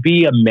rather than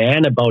be a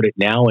man about it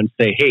now and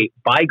say, hey,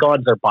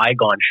 bygones are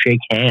bygones, shake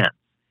hands,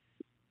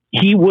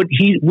 he would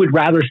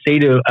rather say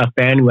to a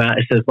fan who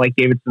says, Mike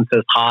Davidson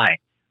says, hi,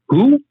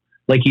 who?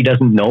 Like he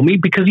doesn't know me,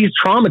 because he's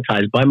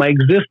traumatized by my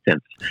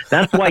existence.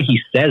 That's why he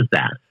says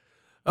that.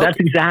 Okay. That's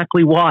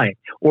exactly why.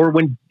 Or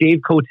when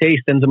Dave Cote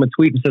sends him a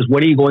tweet and says,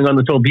 when are you going on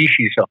the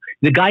BeezSheez show?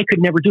 The guy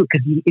could never do it,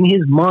 because in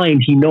his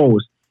mind, he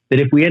knows that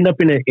if we end up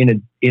in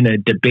a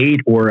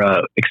debate or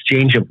a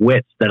exchange of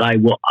wits, that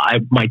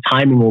my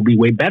timing will be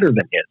way better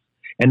than his,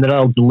 and that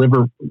I'll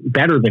deliver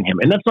better than him.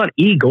 And that's not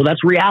ego,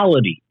 that's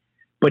reality.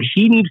 But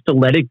he needs to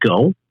let it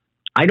go.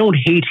 I don't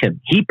hate him.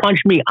 He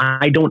punched me.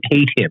 I don't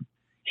hate him.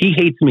 He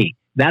hates me.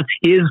 That's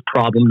his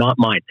problem, not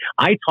mine.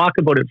 I talk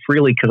about it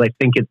freely because I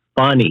think it's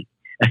funny.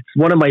 It's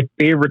one of my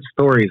favorite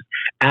stories.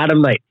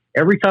 Adam Knight.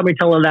 Every time I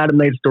tell an Adam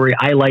Knight story,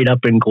 I light up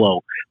and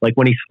glow. Like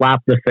when he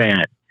slapped the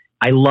fan.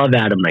 I love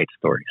Adam Knight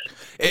stories.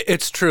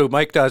 It's true.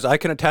 Mike does. I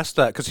can attest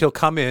to that, because he'll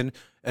come in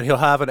and he'll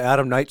have an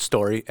Adam Knight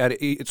story, and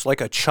it's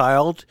like a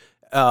child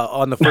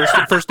on the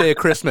first day of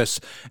Christmas,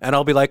 and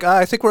I'll be like,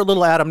 I think we're a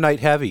little Adam Knight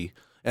heavy.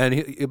 And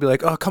he'll be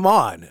like, oh, come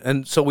on.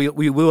 And so we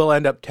will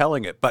end up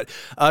telling it. But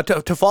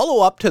to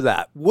follow up to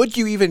that, would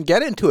you even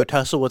get into a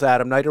tussle with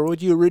Adam Knight, or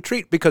would you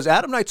retreat? Because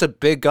Adam Knight's a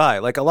big guy.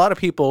 Like, a lot of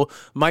people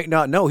might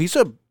not know. He's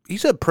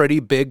a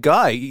pretty big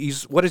guy.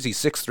 What is he,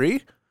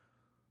 6'3"?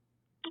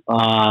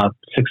 6'4",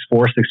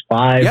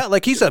 6'5". Yeah,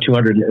 like he's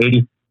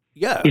 280.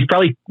 Yeah. He's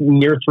probably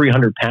near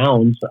 300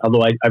 pounds,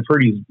 although I've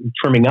heard he's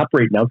trimming up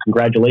right now.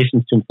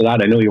 Congratulations to him for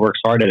that. I know he works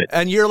hard at it.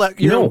 And you're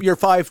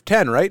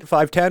 5'10", right?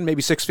 5'10",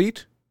 maybe 6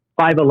 feet?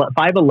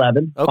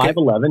 5'11", okay.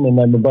 5'11", and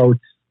I'm about,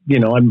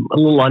 I'm a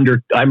little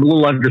under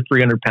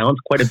 300 pounds,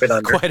 quite a bit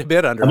under. Quite a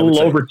bit under. I'm a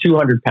little over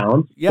 200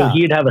 pounds. Yeah. So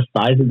he'd have a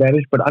size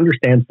advantage, but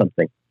understand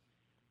something.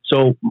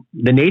 So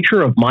the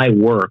nature of my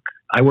work,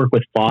 I work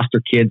with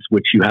foster kids,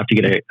 which you have to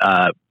get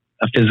a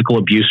physical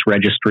abuse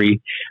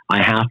registry.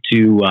 I have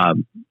to,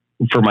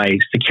 for my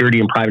security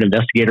and private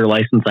investigator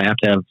license, I have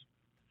to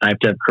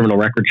have criminal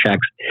record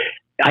checks.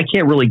 I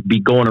can't really be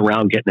going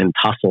around getting in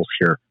tussles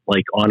here,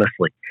 like,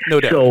 honestly. No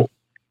doubt. So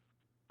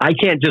I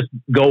can't just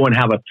go and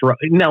have a throw.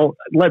 Now,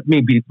 let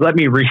me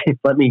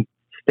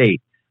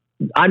state,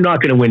 I'm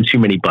not going to win too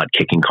many butt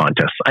kicking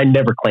contests. I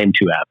never claim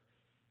to have.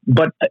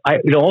 But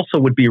it also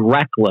would be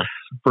reckless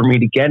for me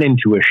to get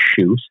into a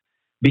shoot,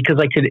 because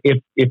I could,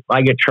 if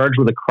I get charged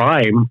with a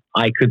crime,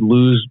 I could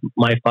lose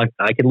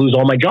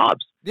all my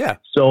jobs. Yeah.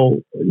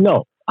 So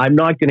no, I'm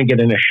not going to get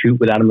in a shoot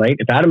with Adam Knight.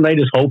 If Adam Knight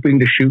is hoping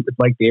to shoot with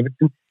Mike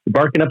Davidson, you're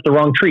barking up the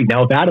wrong tree.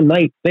 Now, if Adam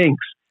Knight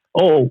thinks,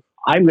 oh,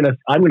 I'm gonna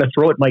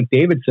throw at Mike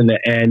Davidson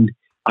and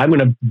I'm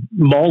gonna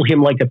maul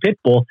him like a pit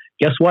bull,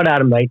 guess what,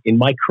 Adam Knight? In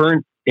my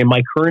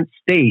current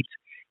state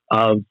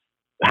of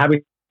having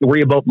to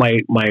worry about my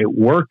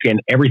work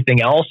and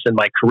everything else in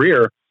my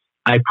career,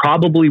 I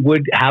probably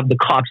would have the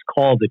cops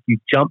called if you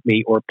jump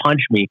me or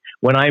punch me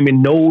when I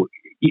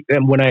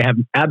have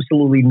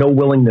absolutely no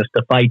willingness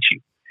to fight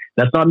you.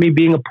 That's not me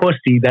being a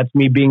pussy. That's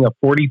me being a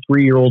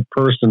 43-year-old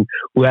person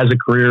who has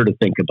a career to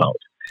think about.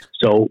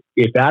 So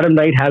if Adam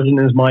Knight has in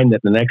his mind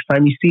that the next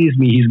time he sees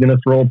me, he's going to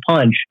throw a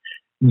punch,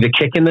 the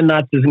kick in the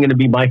nuts isn't going to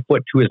be my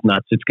foot to his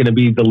nuts. It's going to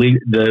be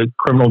the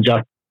criminal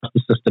justice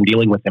system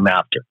dealing with him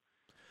after.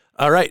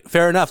 All right,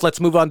 fair enough. Let's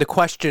move on to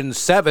question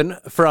 7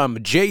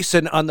 from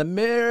Jason on the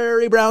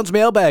Mary Brown's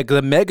Mailbag,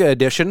 the Mega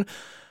Edition.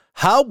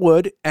 How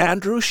would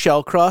Andrew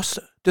Shellcross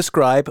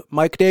describe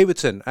Mike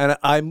Davidson? And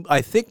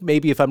I think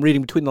maybe if I'm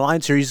reading between the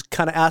lines here, he's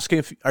kind of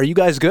asking, are you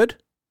guys good?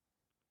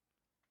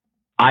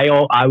 I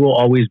will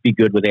always be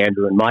good with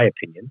Andrew, in my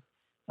opinion.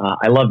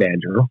 I love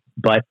Andrew,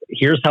 but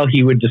here's how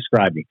he would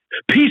describe me.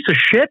 Piece of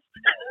shit.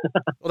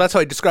 Well, that's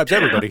how he describes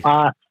everybody.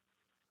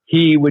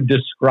 He would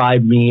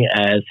describe me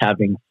as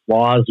having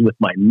flaws with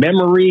my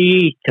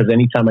memory, because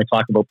anytime I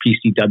talk about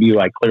PCW,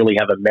 I clearly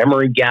have a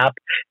memory gap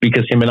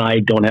because him and I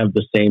don't have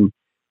the same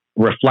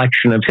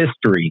reflection of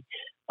history.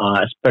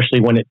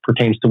 especially when it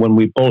pertains to when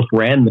we both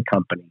ran the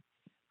company.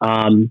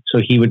 So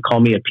he would call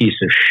me a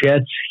piece of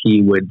shit.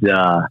 He would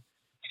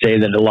say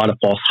that a lot of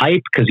false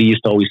hype, because he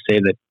used to always say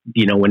that,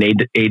 when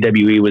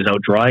AWE was out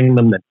drawing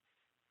them, that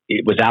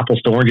it was apples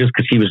to oranges,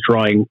 because he was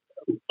drawing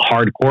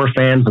hardcore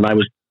fans and I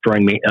was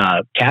drawing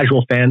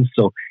casual fans.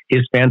 So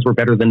his fans were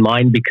better than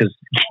mine because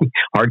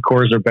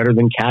hardcores are better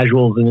than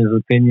casuals in his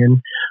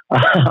opinion.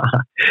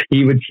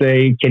 He would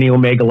say Kenny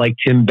Omega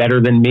liked him better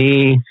than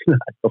me.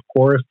 Of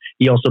course,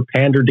 he also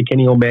pandered to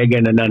Kenny Omega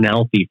in an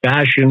unhealthy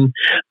fashion.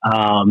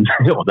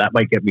 That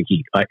might get me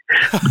heat, but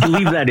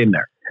leave that in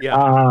there.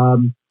 Yeah.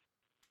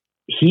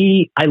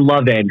 I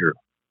love Andrew.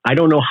 I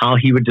don't know how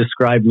he would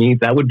describe me.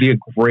 That would be a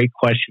great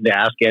question to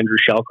ask Andrew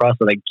Shellcross,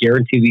 and I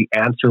guarantee the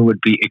answer would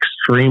be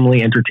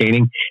extremely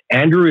entertaining.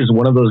 Andrew is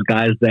one of those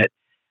guys that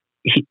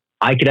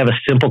I could have a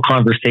simple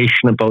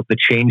conversation about the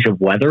change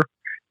of weather.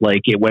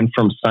 Like, it went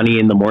from sunny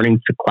in the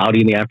morning to cloudy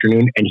in the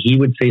afternoon, and he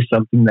would say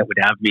something that would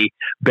have me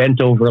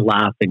bent over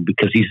laughing,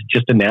 because he's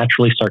just a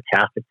naturally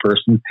sarcastic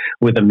person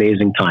with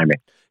amazing timing.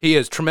 He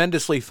is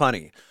tremendously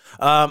funny.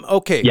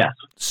 Okay. Yes.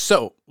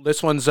 So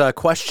this one's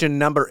question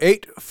number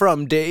 8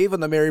 from Dave in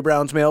the Mary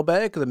Brown's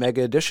mailbag, the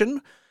mega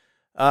edition.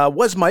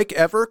 Was Mike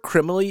ever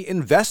criminally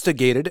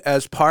investigated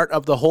as part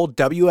of the whole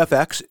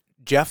WFX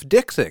Jeff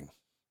Dick thing?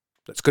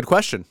 That's a good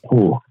question.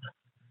 Ooh.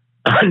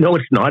 No,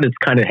 it's not. It's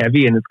kind of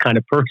heavy and it's kind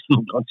of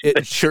personal. Don't you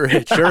think? Sure.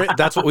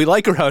 That's what we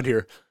like around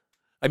here.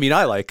 I mean,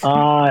 I like.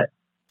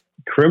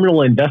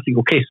 Criminal investigation.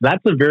 Okay, so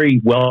that's a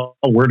very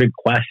well-worded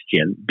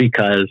question,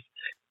 because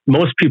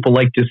most people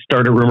like to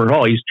start a rumor.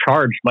 Oh, he's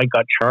charged. Mike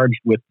got charged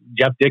with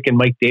Jeff Dick and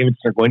Mike Davidson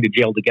are going to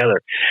jail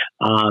together.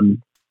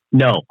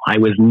 No, I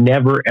was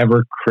never,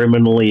 ever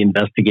criminally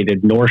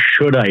investigated, nor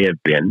should I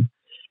have been,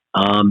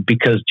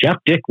 because Jeff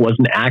Dick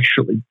wasn't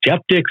actually...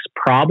 Jeff Dick's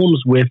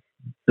problems with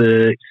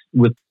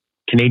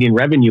Canadian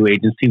Revenue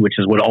Agency, which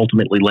is what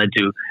ultimately led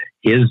to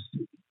his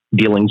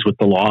dealings with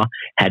the law,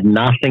 had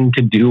nothing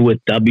to do with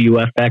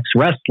WFX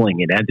Wrestling.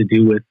 It had to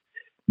do with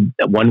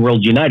One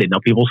World United. Now,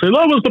 people say,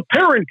 that was the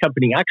parent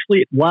company.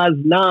 Actually, it was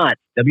not.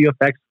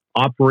 WFX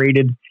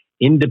operated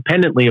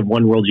independently of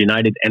One World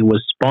United and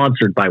was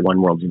sponsored by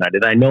One World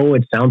United. I know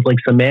it sounds like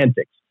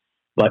semantics,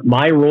 but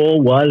my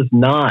role was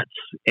not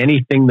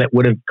anything that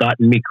would have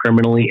gotten me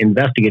criminally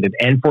investigated.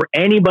 And for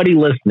anybody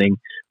listening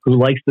who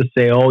likes to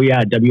say, oh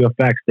yeah,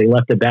 WFX, they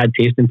left a bad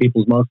taste in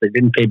people's mouths, they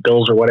didn't pay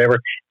bills or whatever,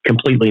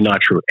 completely not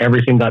true.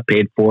 Everything got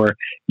paid for.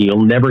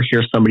 You'll never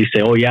hear somebody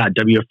say, oh yeah,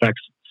 WFX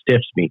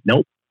stiffs me.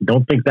 Nope,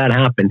 don't think that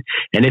happened.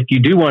 And if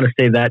you do want to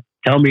say that,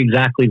 tell me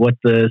exactly what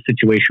the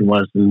situation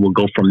was and we'll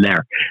go from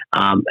there.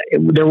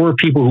 There were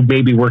people who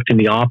maybe worked in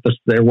the office.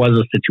 There was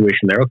a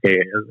situation there, okay,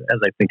 as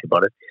I think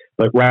about it.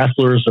 But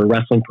wrestlers or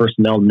wrestling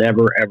personnel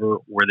never, ever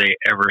were they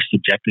ever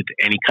subjected to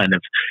any kind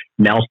of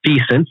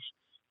malfeasance.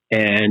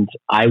 And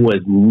I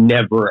was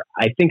never,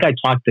 I think I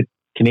talked to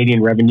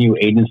Canadian Revenue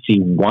Agency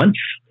once,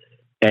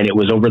 and it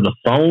was over the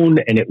phone,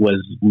 and it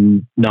was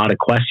not a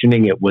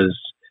questioning. It was,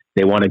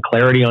 they wanted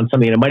clarity on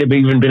something. And it might have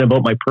even been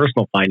about my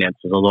personal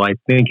finances, although I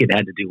think it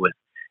had to do with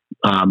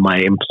my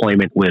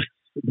employment with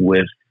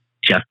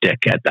Jeff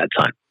Dick at that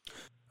time.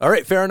 All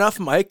right, fair enough,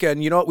 Mike.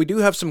 And you know what? We do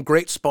have some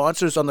great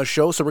sponsors on the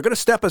show, so we're going to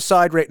step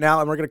aside right now,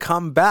 and we're going to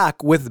come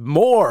back with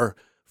more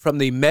from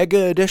the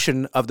mega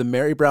edition of the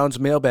Mary Brown's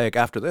Mailbag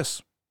after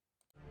this.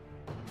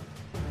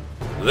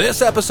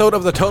 This episode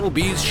of the Total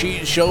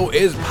BeezSheez Show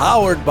is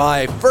powered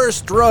by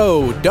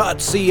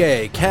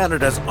FirstRow.ca,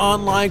 Canada's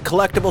online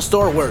collectible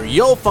store where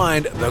you'll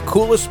find the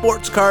coolest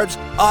sports cards,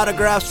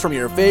 autographs from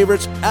your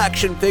favorites,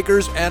 action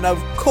figures, and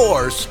of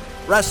course,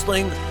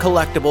 wrestling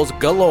collectibles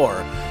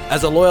galore.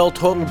 As a loyal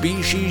Total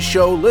BeezSheez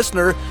Show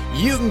listener,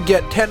 you can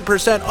get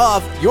 10%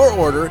 off your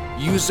order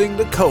using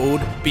the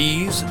code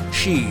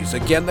BeezSheez.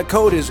 Again, the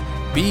code is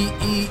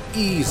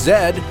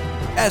BEEZSHEEZ,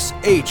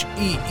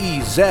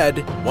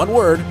 one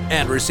word,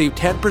 and receive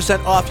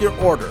 10% off your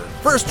order.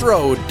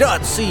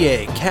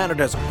 FirstRow.ca,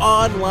 Canada's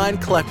online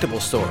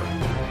collectible store.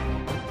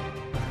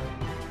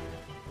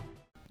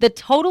 The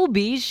Total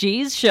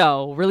BeezSheez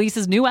Show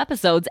releases new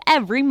episodes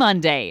every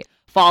Monday.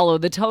 Follow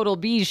the Total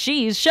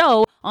BeezSheez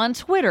Show on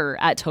Twitter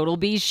at Total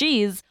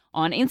BeezSheez,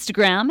 on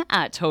Instagram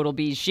at Total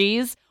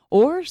BeezSheez,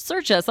 or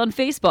search us on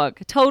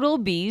Facebook, Total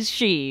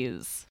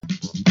BeezSheez.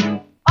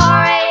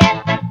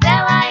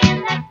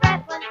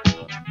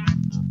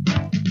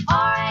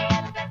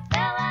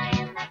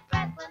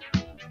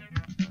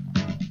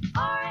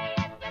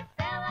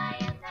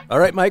 All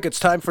right, Mike, it's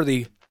time for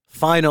the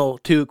final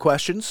 2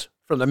 questions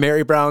from the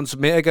Mary Brown's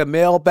Mega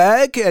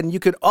Mailbag, and you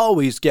could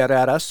always get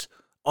at us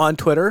on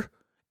Twitter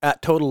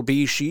at Total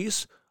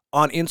BeezSheez,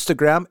 on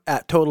Instagram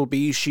at Total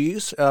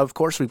BeezSheez. Of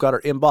course, we've got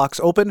our inbox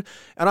open,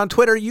 and on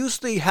Twitter, use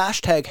the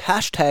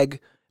hashtag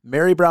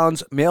Mary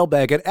Brown's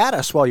Mailbag, and add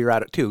us while you're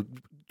at it too.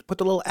 Put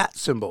the little @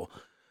 symbol.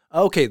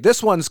 Okay,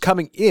 this one's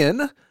coming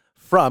in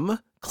from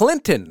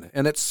Clinton,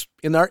 and it's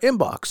in our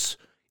inbox.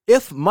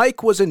 If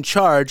Mike was in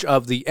charge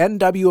of the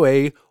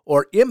NWA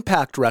or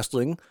Impact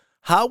Wrestling,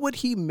 how would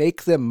he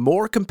make them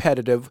more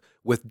competitive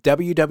with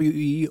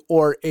WWE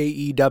or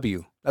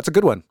AEW? That's a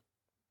good one.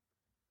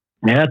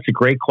 Yeah, that's a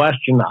great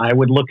question. I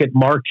would look at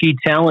marquee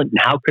talent and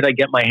how could I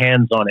get my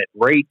hands on it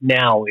right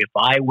now if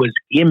I was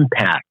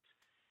Impact.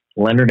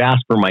 Leonard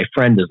Asper, my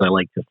friend, as I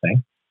like to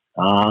say.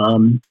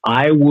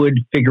 I would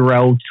figure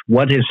out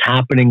what is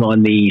happening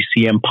on the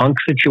CM Punk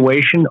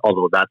situation,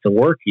 although that's a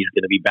work. He's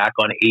going to be back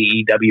on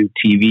AEW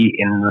TV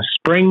in the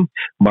spring.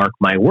 Mark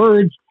my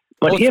words.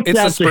 But if it's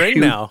that's the spring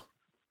now.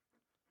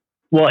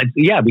 Well,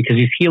 because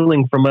he's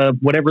healing from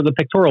whatever the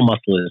pectoral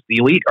muscle is. The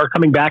Elite are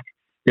coming back.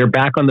 They're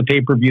back on the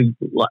pay-per-view,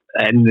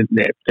 and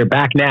they're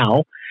back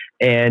now.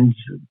 And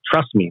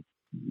trust me,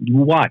 you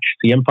watch.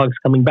 CM Punk's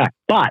coming back.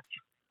 But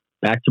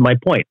back to my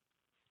point.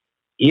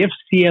 If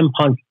CM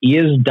Punk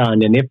is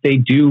done, and if they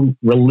do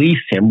release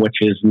him, which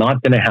is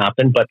not going to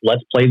happen, but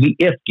let's play the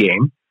if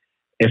game.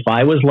 If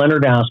I was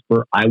Leonard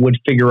Asper, I would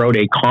figure out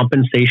a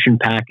compensation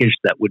package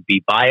that would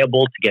be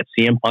viable to get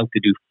CM Punk to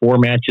do 4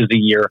 matches a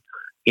year,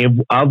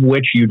 of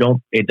which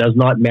it does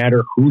not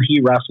matter who he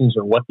wrestles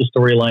or what the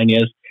storyline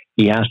is.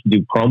 He has to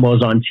do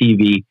promos on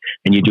TV,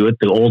 and you do it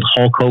the old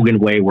Hulk Hogan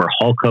way, where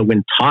Hulk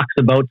Hogan talks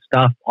about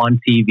stuff on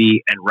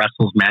TV and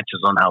wrestles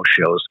matches on house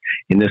shows.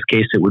 In this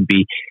case, it would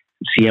be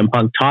CM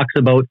Punk talks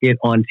about it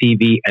on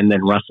TV and then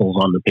wrestles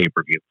on the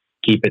pay-per-view.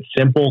 Keep it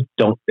simple.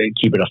 Don't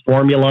keep it a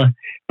formula,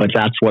 but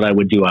that's what I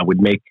would do. I would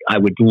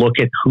look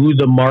at who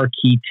the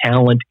marquee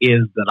talent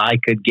is that I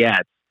could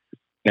get,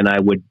 and I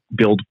would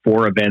build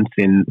 4 events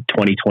in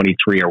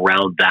 2023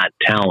 around that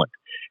talent.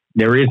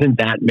 There isn't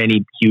that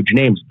many huge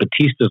names.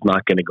 Batista's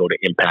not going to go to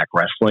Impact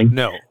Wrestling.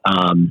 No.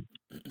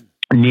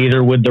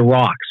 Neither would The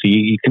Rock. So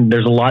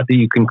there's a lot that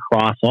you can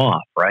cross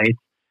off, right?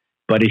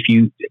 But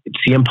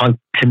CM Punk,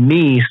 to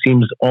me,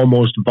 seems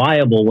almost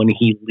viable when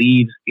he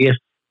leaves, if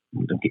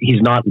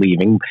he's not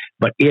leaving,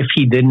 but if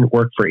he didn't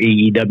work for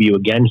AEW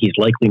again, he's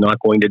likely not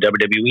going to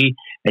WWE,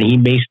 and he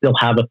may still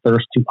have a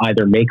thirst to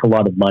either make a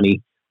lot of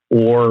money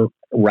or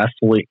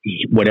wrestle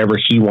whatever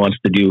he wants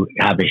to do,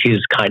 have his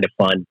kind of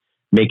fun,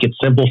 make it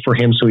simple for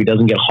him so he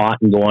doesn't get hot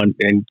and go on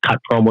and cut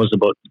promos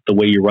about the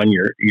way you run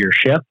your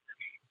ship,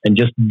 and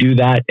just do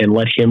that and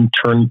let him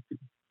turn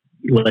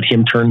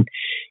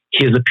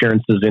his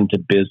appearances into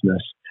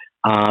business.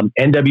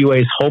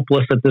 NWA is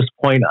hopeless at this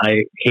point.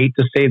 I hate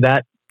to say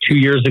that. 2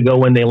 years ago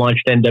when they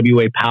launched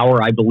NWA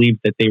Power, I believed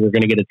that they were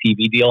going to get a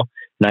TV deal,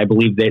 and I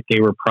believed that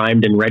they were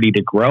primed and ready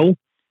to grow.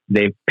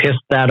 They've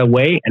pissed that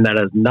away, and that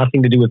has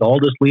nothing to do with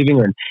Aldous leaving,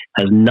 or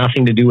has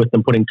nothing to do with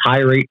them putting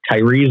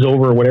Tyrese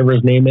over, or whatever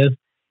his name is.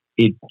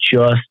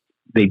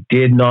 They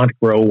did not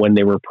grow when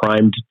they were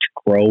primed to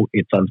grow.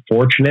 It's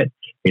unfortunate.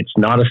 It's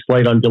not a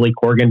slight on Billy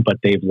Corgan, but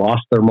they've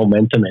lost their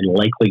momentum and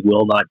likely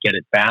will not get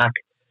it back.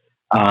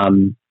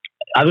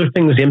 Other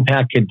things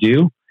Impact could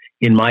do,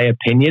 in my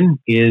opinion,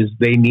 is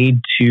they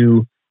need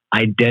to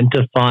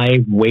identify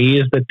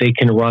ways that they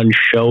can run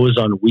shows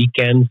on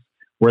weekends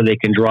where they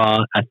can draw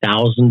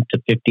 1,000 to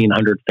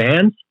 1,500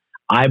 fans.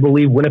 I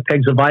believe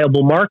Winnipeg's a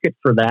viable market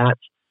for that.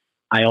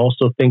 I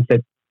also think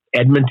that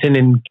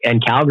Edmonton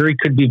and Calgary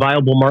could be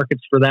viable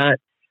markets for that.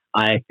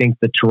 I think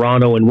that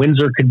Toronto and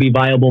Windsor could be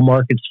viable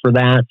markets for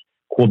that.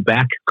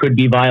 Quebec could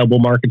be viable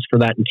markets for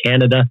that in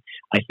Canada.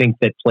 I think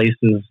that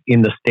places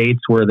in the States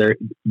where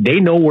they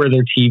know where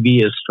their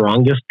TV is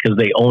strongest because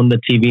they own the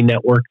TV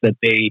network that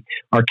they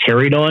are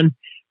carried on.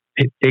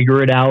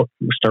 Figure it out,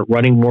 start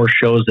running more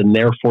shows, and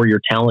therefore your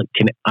talent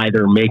can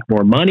either make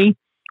more money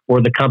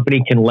or the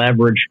company can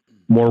leverage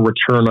more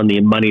return on the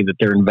money that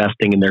they're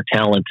investing in their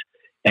talent.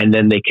 And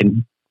then they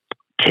can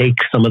take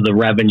some of the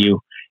revenue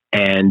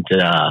and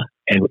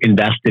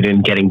invest it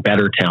in getting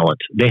better talent.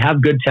 They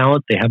have good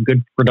talent. They have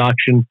good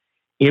production.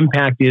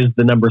 Impact is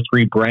the number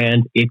 3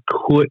 brand. It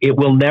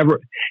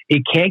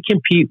can't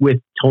compete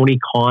with Tony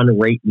Khan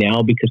right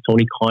now because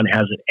Tony Khan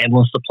has an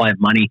endless supply of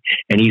money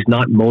and he's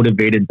not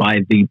motivated by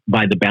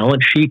the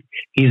balance sheet.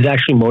 He's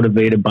actually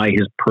motivated by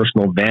his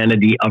personal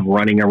vanity of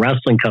running a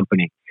wrestling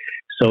company.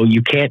 So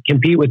you can't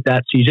compete with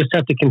that. So you just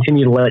have to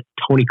continue to let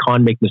Tony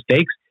Khan make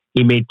mistakes.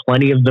 He made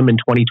plenty of them in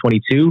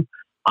 2022.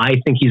 I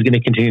think he's going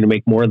to continue to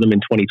make more of them in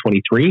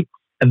 2023.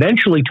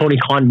 Eventually, Tony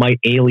Khan might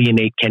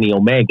alienate Kenny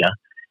Omega,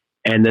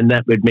 and then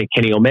that would make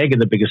Kenny Omega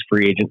the biggest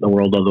free agent in the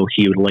world, although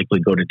he would likely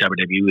go to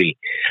WWE.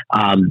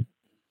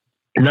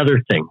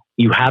 Another thing,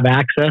 you have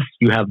Access.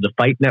 You have the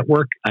Fight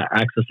Network,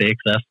 Access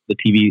AXS, the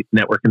TV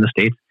network in the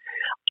States.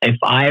 If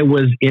I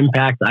was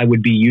Impact, I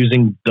would be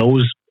using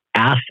those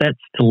assets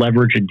to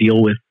leverage a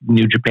deal with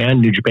New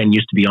Japan. New Japan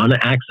used to be on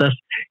Access.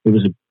 It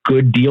was a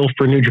good deal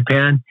for New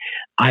Japan.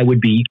 I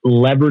would be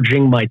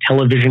leveraging my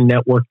television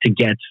network to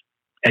get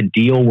a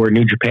deal where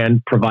New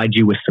Japan provides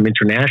you with some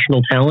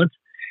international talent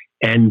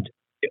and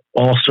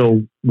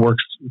also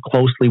works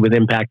closely with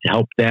Impact to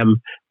help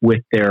them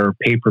with their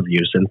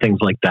pay-per-views and things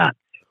like that.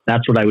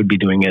 That's what I would be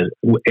doing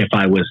if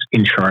I was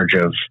in charge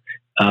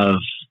of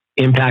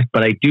Impact.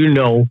 But I do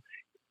know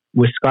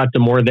with Scott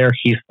D'Amore there,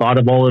 he's thought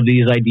of all of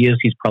these ideas.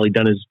 He's probably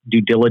done his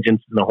due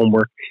diligence and the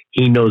homework.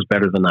 He knows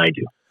better than I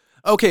do.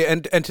 Okay,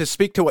 and to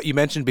speak to what you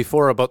mentioned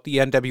before about the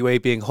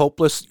NWA being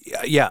hopeless,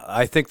 yeah,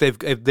 I think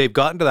they've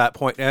gotten to that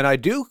point, and I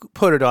do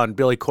put it on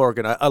Billy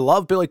Corgan. I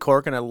love Billy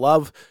Corgan. I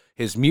love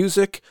his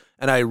music,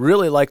 and I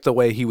really like the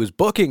way he was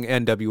booking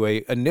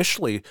NWA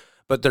initially.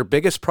 But their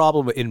biggest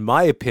problem, in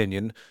my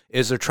opinion,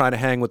 is they're trying to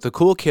hang with the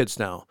cool kids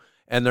now,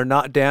 and they're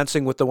not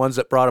dancing with the ones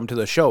that brought them to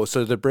the show.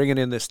 So they're bringing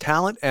in this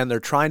talent, and they're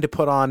trying to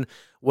put on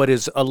what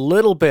is a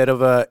little bit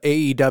of a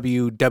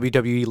AEW,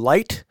 WWE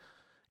light,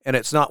 and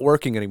it's not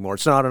working anymore.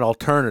 It's not an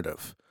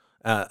alternative.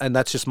 And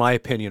that's just my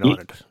opinion on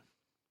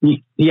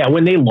it. Yeah,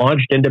 when they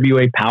launched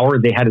NWA Power,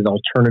 they had an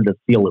alternative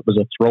feel. It was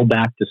a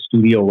throwback to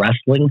studio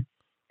wrestling,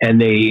 and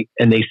they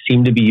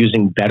seemed to be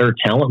using better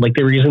talent. Like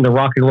they were using the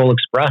Rock and Roll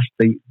Express.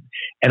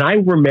 And I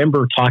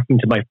remember talking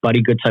to my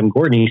buddy Good Time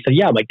Gordon. He said,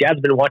 "Yeah, my dad's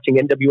been watching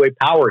NWA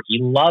Power. He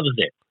loves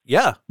it."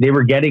 Yeah, they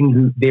were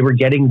getting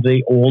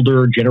the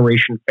older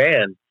generation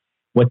fan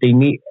what they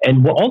need,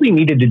 and all they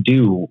needed to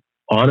do,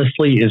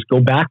 honestly, is go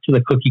back to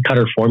the cookie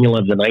cutter formula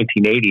of the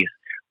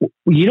 1980s.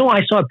 You know,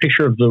 I saw a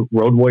picture of the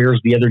Road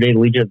Warriors the other day,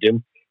 Legion of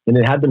Doom, and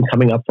it had them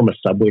coming up from a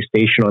subway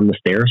station on the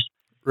stairs.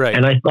 Right.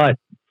 And I thought,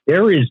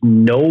 there is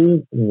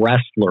no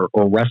wrestler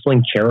or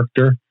wrestling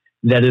character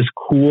that is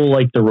cool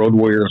like the Road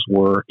Warriors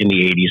were in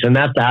the 80s. And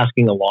that's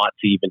asking a lot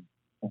to even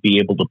be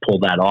able to pull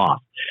that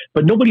off.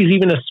 But nobody's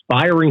even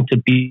aspiring to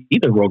be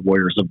the Road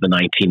Warriors of the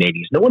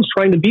 1980s. No one's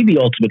trying to be the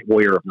Ultimate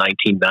Warrior of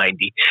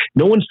 1990.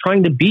 No one's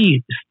trying to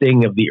be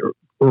Sting of the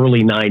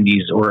early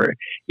 90s, or,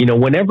 you know,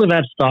 whenever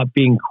that stopped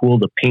being cool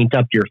to paint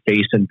up your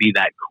face and be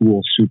that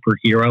cool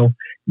superhero,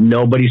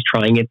 nobody's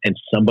trying it, and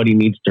somebody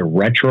needs to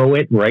retro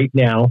it right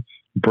now,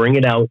 bring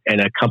it out, and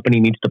a company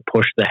needs to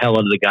push the hell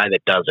out of the guy that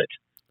does it.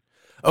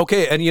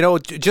 Okay, and you know,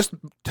 just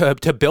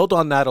to build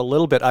on that a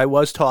little bit, I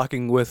was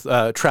talking with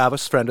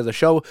Travis, friend of the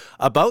show,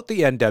 about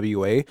the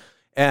NWA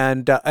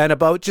and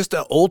about just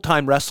old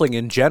time wrestling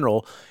in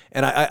general.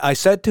 And I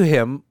said to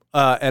him,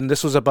 and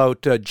this was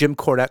about Jim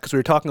Cornette, because we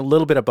were talking a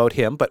little bit about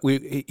him. But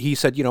he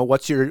said, you know,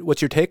 what's your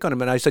take on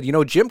him? And I said, you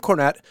know, Jim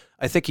Cornette,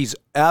 I think he's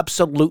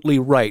absolutely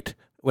right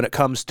when it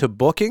comes to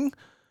booking,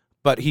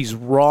 but he's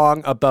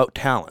wrong about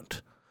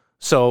talent.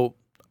 So,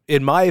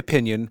 in my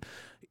opinion,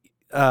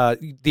 the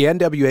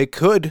NWA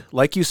could,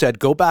 like you said,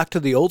 go back to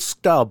the old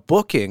style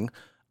booking,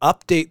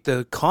 update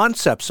the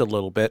concepts a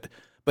little bit,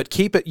 but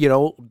keep it, you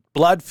know,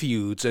 blood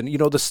feuds and, you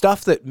know, the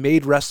stuff that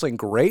made wrestling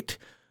great.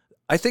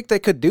 I think they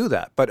could do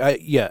that, but I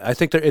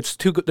think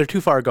they're too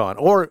far gone.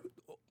 Or,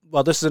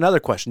 well, this is another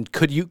question: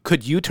 could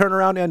you turn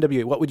around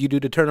NWA? What would you do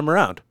to turn them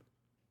around?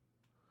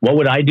 What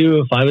would I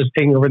do if I was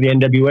taking over the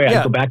NWA?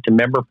 I'd go back to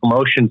member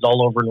promotions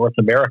all over North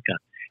America,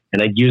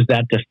 and I'd use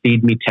that to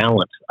feed me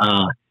talent.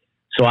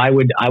 So I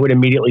would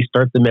immediately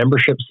start the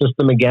membership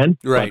system again,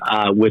 right?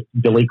 With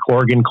Billy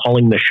Corgan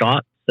calling the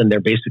shots, and they're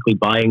basically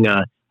buying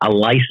a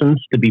license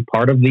to be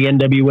part of the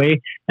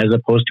NWA as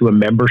opposed to a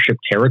membership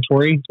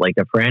territory like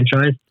a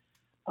franchise.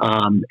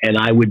 And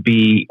I would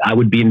be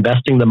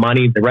investing the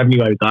money, the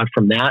revenue I got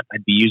from that,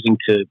 I'd be using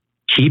to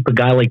keep a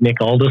guy like Nick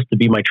Aldis to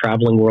be my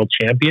traveling world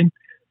champion.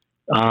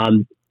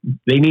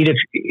 They need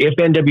if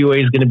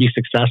NWA is going to be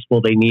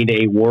successful, they need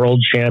a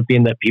world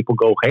champion that people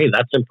go, hey,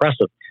 that's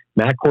impressive.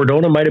 Matt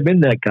Cardona might have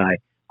been that guy.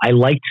 I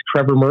liked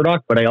Trevor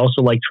Murdoch, but I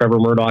also liked Trevor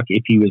Murdoch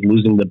if he was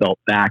losing the belt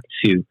back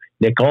to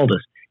Nick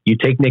Aldis. You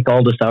take Nick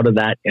Aldis out of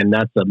that, and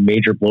that's a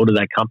major blow to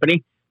that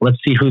company. Let's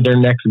see who their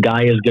next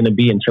guy is going to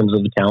be in terms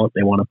of the talent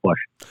they want to push.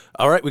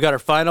 All right, we got our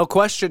final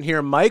question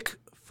here, Mike,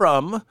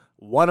 from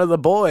one of the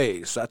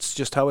boys. That's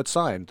just how it's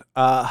signed.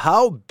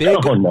 How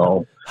big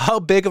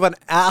of an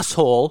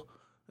asshole,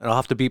 and I'll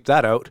have to beep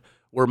that out,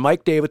 were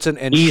Mike Davidson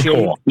and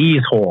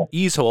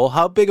Easehole.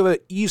 How big of an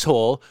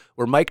easehole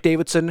were Mike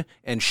Davidson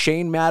and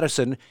Shane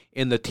Madison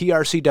in the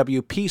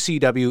TRCW,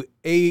 PCW,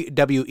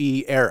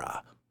 AWE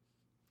era?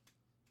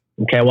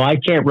 Okay, well, I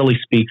can't really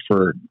speak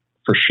for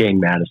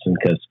Shane Madison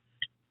because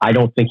I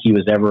don't think he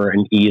was ever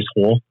an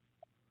easehole.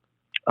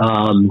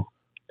 I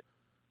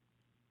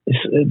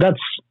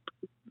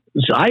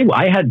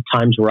had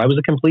times where I was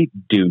a complete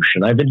douche,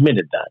 and I've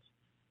admitted that.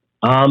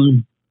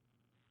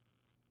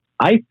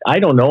 I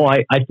don't know.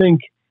 I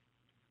think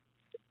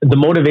the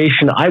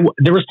motivation,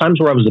 there was times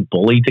where I was a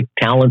bully to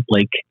talent,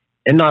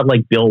 and not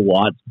like Bill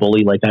Watts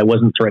bully, like I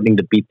wasn't threatening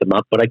to beat them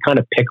up, but I kind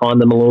of pick on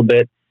them a little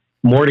bit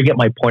more to get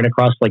my point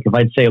across. Like if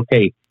I'd say,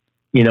 okay,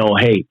 you know,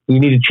 hey, you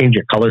need to change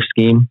your color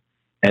scheme.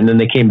 And then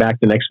they came back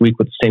the next week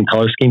with the same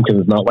color scheme,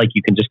 because it's not like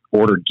you can just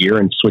order gear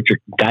and switch your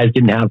guys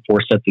didn't have 4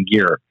 sets of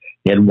gear.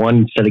 They had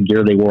one set of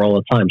gear they wore all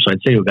the time. So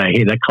I'd say to a guy,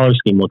 hey, that color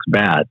scheme looks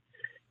bad.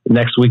 The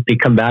next week they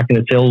come back and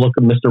they'd say, oh, look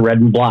at Mr. Red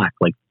and Black.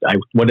 Like,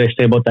 what did I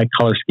say about that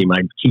color scheme?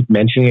 I keep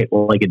mentioning it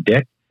like a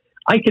dick.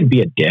 I could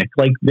be a dick.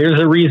 Like, there's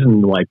a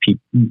reason why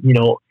people, you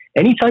know,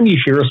 anytime you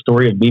hear a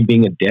story of me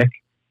being a dick,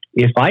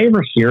 if I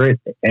ever hear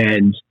it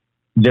and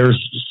there's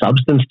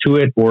substance to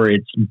it or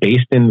it's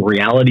based in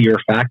reality or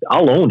fact,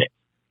 I'll own it.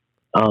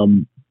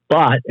 And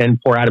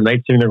poor Adam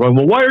Knight's sitting there going,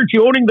 well, why aren't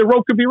you owning the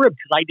rope could be ripped?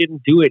 Because I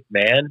didn't do it,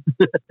 man.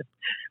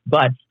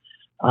 But,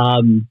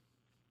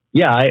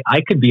 yeah,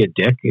 I could be a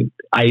dick.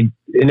 and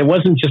it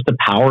wasn't just a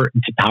power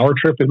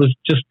trip. It was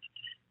just,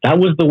 that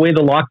was the way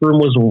the locker room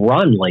was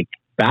run. Like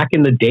back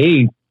in the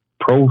day,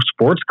 pro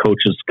sports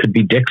coaches could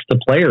be dicks to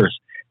players,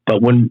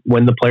 but when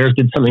the players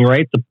did something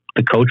right,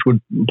 the coach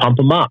would pump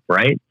them up,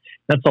 right?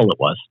 That's all it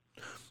was.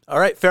 All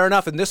right, fair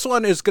enough. And this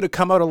one is going to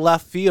come out of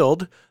left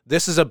field.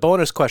 This is a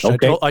bonus question.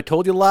 Okay. I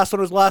told you the last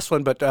one was the last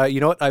one, but you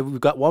know what? We've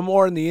got one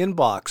more in the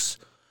inbox.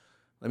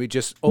 Let me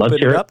just open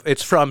it up.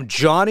 It's from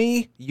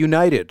Johnny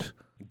United.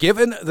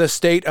 Given the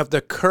state of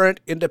the current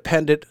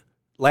independent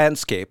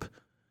landscape,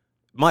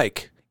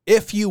 Mike,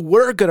 if you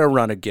were going to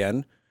run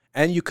again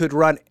and you could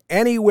run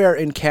anywhere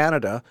in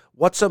Canada,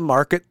 what's a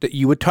market that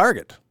you would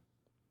target?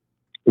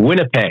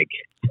 Winnipeg.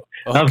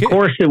 Okay. Of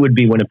course it would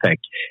be Winnipeg.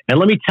 And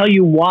let me tell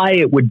you why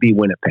it would be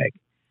Winnipeg.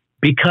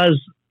 Because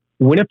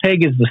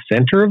Winnipeg is the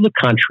center of the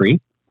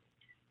country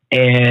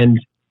and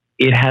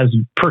it has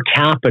per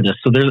capita.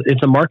 So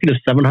it's a market of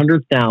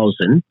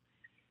 700,000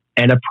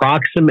 and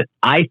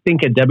I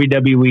think a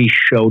WWE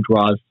show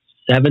draws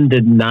 7,000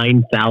 to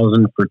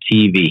 9,000 for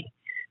TV.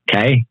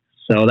 Okay.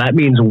 So that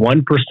means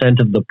 1%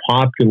 of the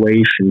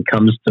population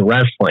comes to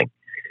wrestling.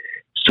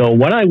 So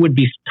what I would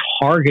be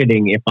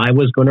targeting if I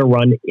was going to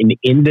run an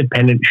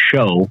independent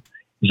show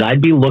is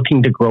I'd be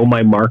looking to grow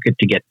my market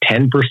to get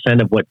 10%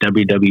 of what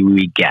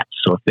WWE gets.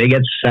 So if they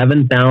get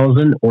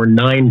 7,000 or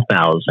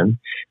 9,000,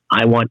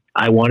 I want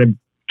to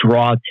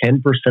draw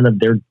 10% of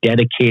their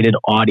dedicated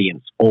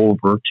audience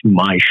over to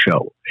my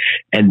show.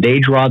 And they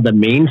draw the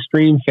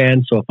mainstream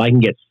fans. So if I can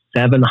get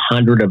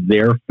 700 of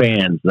their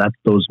fans, that's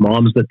those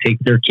moms that take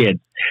their kids.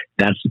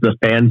 That's the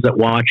fans that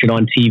watch it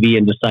on TV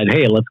and decide,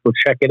 hey, let's go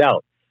check it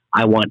out.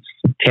 I want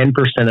 10%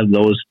 of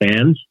those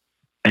fans,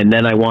 and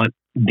then I want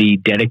the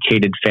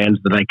dedicated fans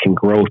that I can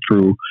grow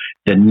through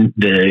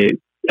the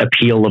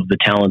appeal of the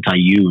talent I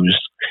use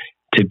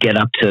to get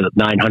up to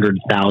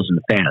 900,000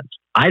 fans.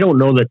 I don't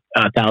know that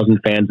 1,000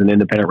 fans in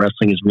independent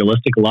wrestling is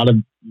realistic. A lot of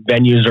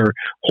venues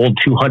hold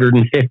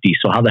 250.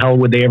 So how the hell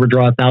would they ever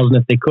draw 1,000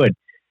 if they could?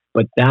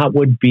 But that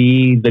would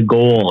be the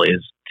goal,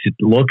 is to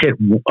look at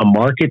a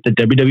market that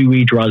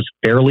WWE draws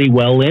fairly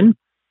well in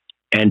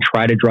and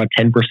try to draw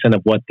 10%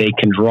 of what they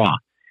can draw.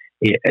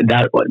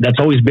 That's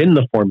always been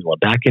the formula.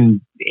 Back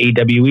in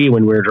AWE,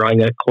 when we were drawing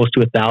close to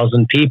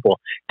 1,000 people,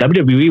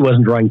 WWE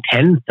wasn't drawing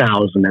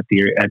 10,000 at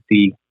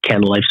the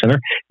Canada Life Center.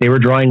 They were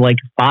drawing like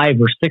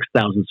 5,000 or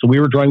 6,000. So we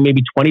were drawing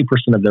maybe 20%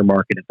 of their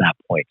market at that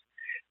point.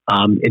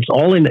 It's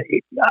all in.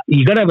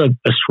 You got to have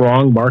a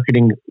strong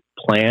marketing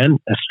plan,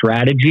 a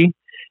strategy.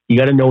 You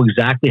got to know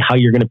exactly how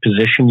you're going to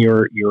position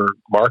your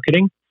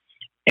marketing,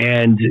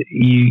 and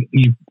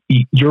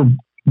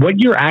what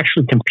you're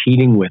actually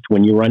competing with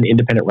when you run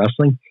independent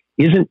wrestling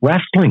isn't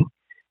wrestling.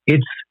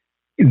 It's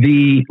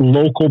the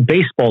local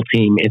baseball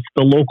team. It's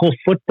the local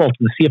football,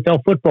 the CFL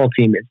football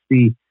team. It's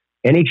the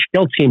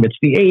NHL team. It's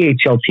the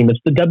AHL team. It's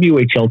the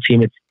WHL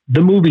team. It's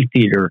the movie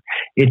theater.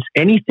 It's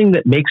anything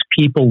that makes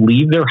people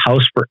leave their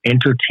house for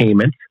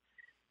entertainment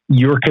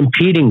you're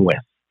competing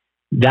with.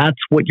 That's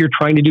what you're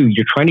trying to do.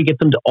 You're trying to get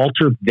them to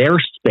alter their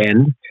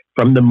spend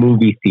from the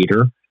movie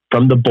theater,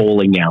 from the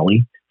bowling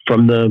alley,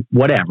 from the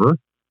whatever,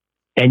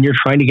 and you're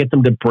trying to get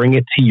them to bring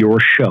it to your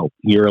show.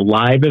 You're a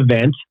live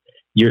event.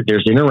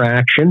 There's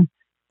interaction.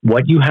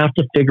 What you have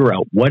to figure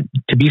out,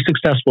 to be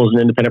successful as an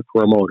independent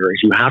promoter,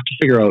 is you have to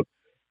figure out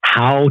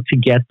how to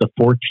get the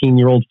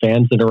 14-year-old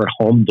fans that are at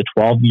home, the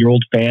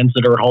 12-year-old fans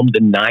that are at home,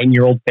 the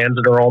 9-year-old fans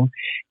that are at home.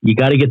 You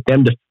got to get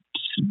them to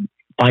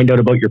find out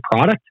about your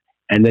product,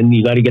 and then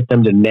you got to get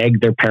them to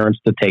nag their parents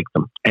to take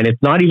them. And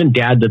it's not even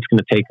dad that's going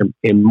to take them.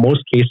 In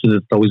most cases,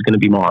 it's always going to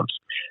be moms.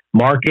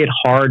 Market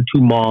hard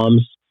to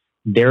moms.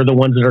 They're the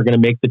ones that are going to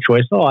make the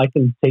choice. Oh, I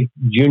can take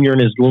Junior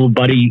and his little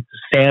buddy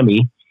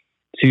Sammy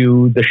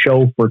to the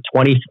show for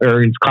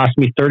it's cost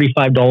me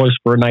 $35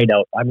 for a night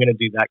out. I'm going to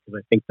do that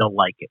because I think they'll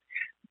like it.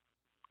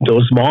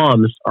 Those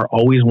moms are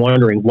always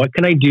wondering, what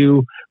can I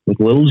do with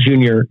little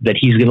Junior that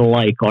he's going to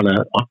like on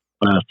a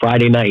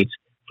Friday night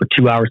for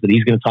 2 hours that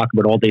he's going to talk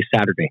about all day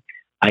Saturday?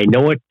 I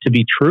know it to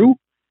be true.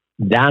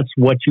 That's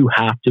what you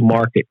have to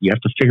market. You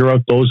have to figure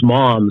out those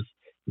moms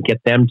and get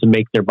them to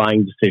make their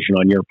buying decision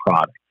on your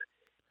product.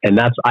 And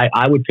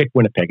I would pick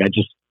Winnipeg.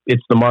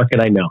 It's the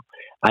market I know.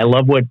 I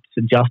love what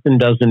Justin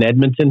does in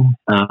Edmonton,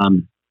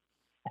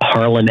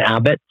 Harlan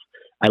Abbott.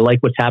 I like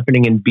what's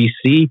happening in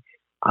BC.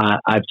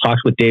 I've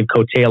talked with Dave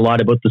Cote a lot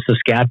about the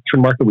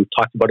Saskatchewan market. We've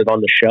talked about it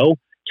on the show.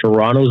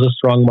 Toronto's a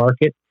strong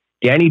market.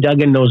 Danny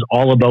Duggan knows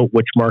all about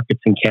which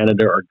markets in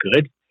Canada are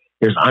good.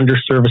 There's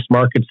underserviced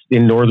markets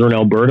in northern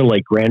Alberta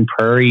like Grand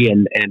Prairie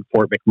and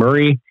Fort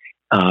McMurray,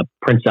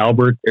 Prince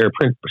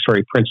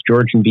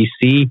George in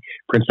BC,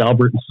 Prince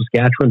Albert in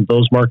Saskatchewan.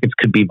 Those markets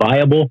could be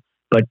viable.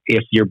 But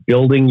if you're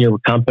building your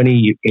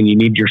company and you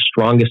need your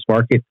strongest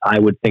market, I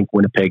would think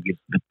Winnipeg is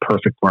the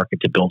perfect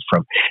market to build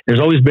from. There's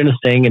always been a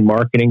saying in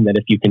marketing that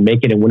if you can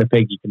make it in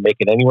Winnipeg, you can make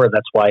it anywhere.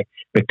 That's why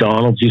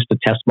McDonald's used to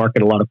test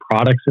market a lot of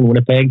products in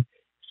Winnipeg.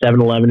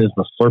 7-Eleven is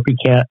the Slurpee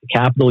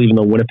capital, even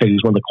though Winnipeg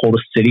is one of the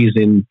coldest cities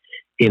in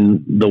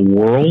the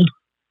world.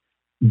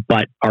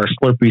 But our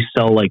Slurpees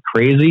sell like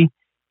crazy.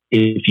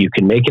 if you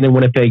can make it in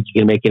Winnipeg,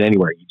 you can make it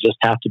anywhere. You just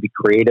have to be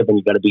creative, and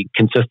you got to be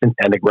consistent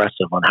and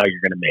aggressive on how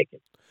you're going to make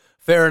it.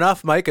 Fair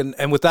enough, Mike.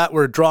 And with that,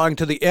 we're drawing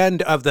to the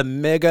end of the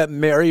Mega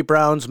Mary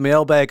Brown's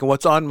mailbag. And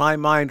what's on my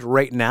mind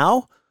right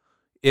now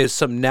is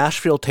some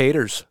Nashville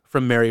taters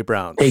from Mary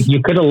Brown's. Hey,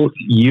 you could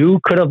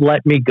have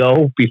let me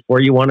go before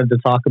you wanted to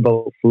talk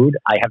about food.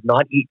 I have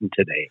not eaten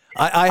today.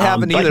 I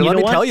haven't either. Let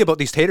me tell you about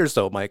these taters,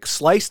 though, Mike.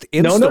 Sliced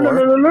in no, store.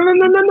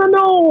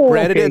 No.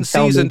 Breaded and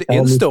seasoned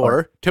in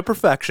store to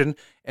perfection,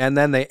 and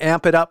then they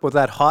amp it up with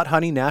that hot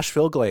honey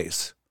Nashville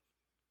glaze.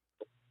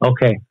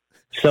 Okay.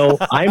 So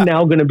I'm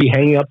now going to be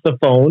hanging up the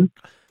phone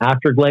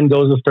after Glenn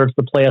goes and starts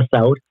to play us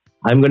out.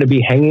 I'm going to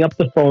be hanging up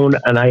the phone,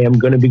 and I am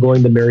going to be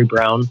going to Mary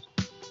Brown's,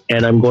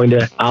 and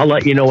I'll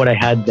let you know what I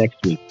had next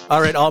week. All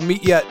right, I'll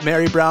meet you at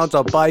Mary Brown's.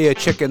 I'll buy you a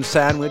chicken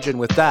sandwich, and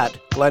with that,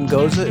 Glenn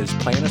Goza is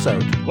playing us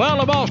out. Well,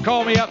 the boss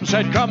called me up and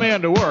said, come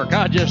in to work.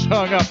 I just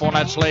hung up on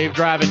that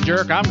slave-driving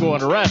jerk. I'm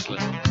going to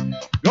wrestling.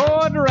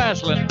 Going to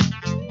wrestling.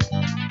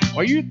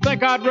 Well, you'd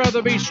think I'd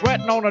rather be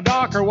sweating on a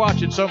dock or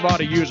watching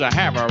somebody use a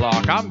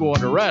hammerlock. I'm going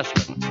to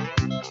wrestling.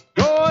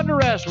 Going to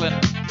wrestling.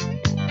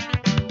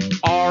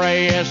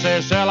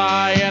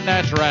 R-A-S-S-L-I-N,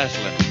 that's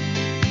wrestling.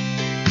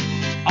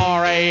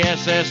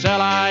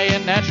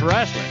 R-A-S-S-L-I-N, that's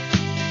wrestling.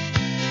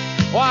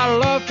 Well, I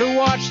love to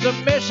watch the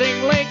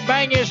missing link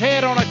bang his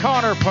head on a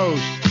corner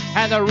post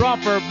and the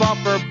rumper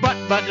bumper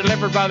butt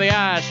delivered by the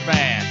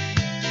Iceman.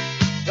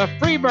 The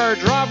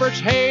Freebirds, Roberts,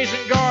 Hayes,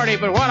 and Gardy,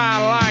 but what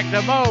I like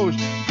the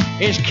most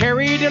is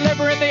Kerry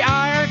delivering the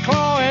iron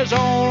claw as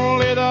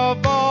only the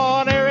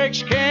Von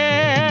Erichs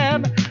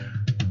can.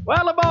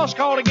 Well, the boss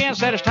called again,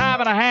 said it's time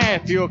and a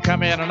half. You'll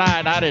come in tonight,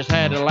 and I just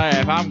had to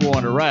laugh. I'm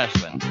going to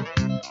wrestling.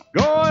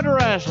 Going to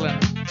wrestling.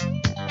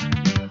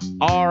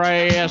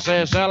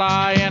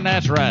 R-A-S-S-L-I-N,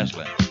 that's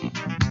wrestling.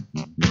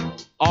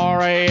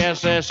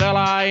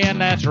 R-A-S-S-L-I-N,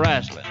 that's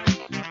wrestling.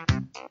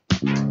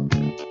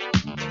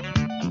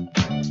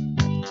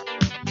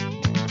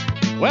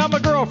 Well, my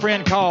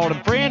girlfriend called,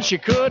 and friend, she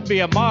could be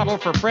a model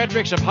for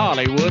Fredericks of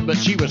Hollywood, but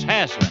she was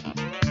hassling.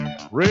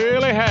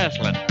 Really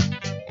hassling.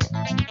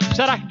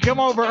 Said I could come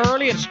over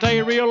early and stay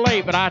real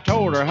late, but I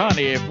told her,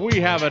 honey, if we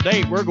have a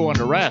date, we're going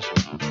to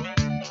wrestling.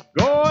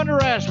 Going to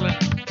wrestling.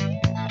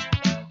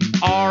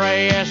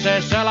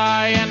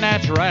 R-A-S-S-L-I-N,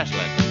 that's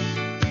wrestling.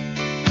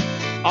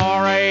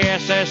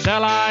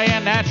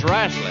 R-A-S-S-L-I-N, that's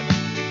wrestling.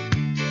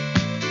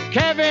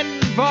 Kevin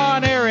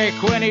Von Erich,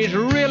 when he's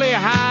really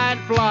high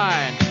and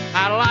flying.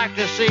 I like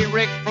to see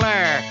Ric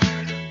Flair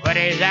when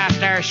he's out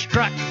there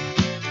strutting.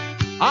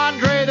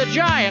 Andre the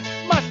Giant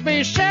must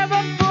be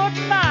 7'9".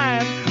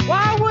 Well,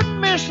 I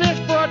wouldn't miss this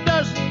for a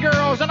dozen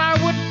girls, and I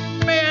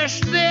wouldn't miss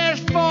this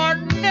for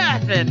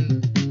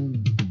nothing.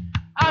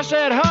 I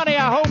said, honey,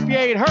 I hope you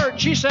ain't hurt.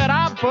 She said,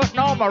 I'm putting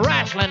on my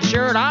wrestling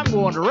shirt. I'm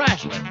going to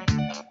wrestling.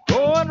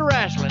 Going to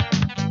wrestling.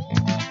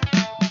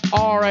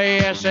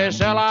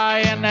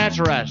 R-A-S-S-L-I-N, that's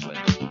wrestling.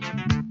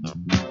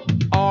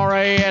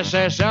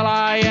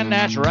 R-A-S-S-L-I-N,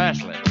 that's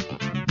wrestling.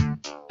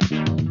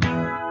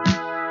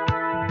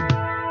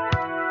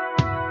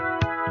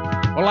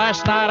 Well,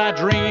 last night I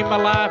dreamed my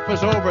life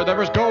was over. There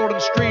was golden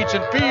streets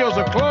and fields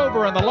of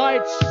clover, and the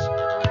lights,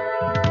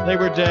 they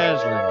were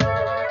dazzling.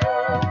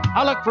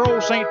 I looked for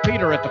old St.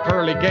 Peter at the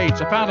pearly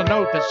gates. I found a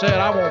note that said,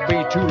 I won't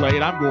be too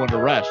late. I'm going to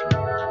wrestling.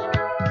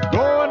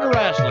 Going to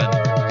wrestling.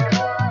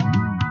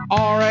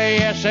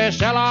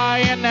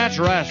 R-A-S-S-L-I-N, that's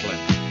wrestling.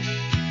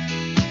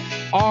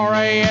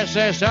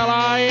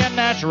 R-A-S-S-L-I-N,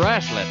 that's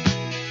wrestling.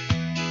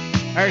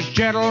 There's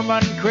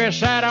Gentleman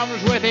Chris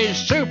Adams with his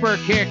super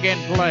kick in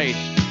place.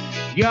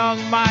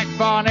 Young Mike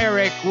Von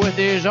Erich with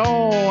his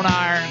own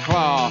iron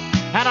claw.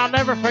 And I'll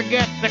never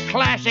forget the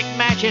classic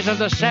matches of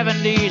the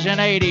 70s and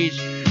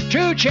 80s.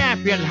 Two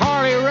champions,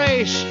 Harley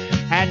Race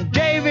and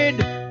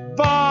David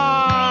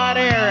Von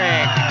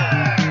Erich.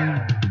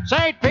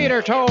 St.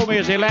 Peter told me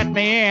as he let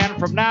me in,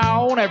 from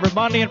now on, every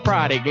Monday and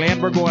Friday, Glenn,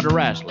 we're going to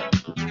wrestling.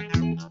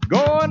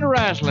 Going to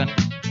wrestling.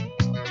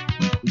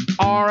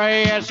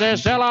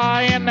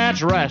 R-A-S-S-L-I-N,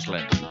 that's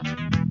wrestling.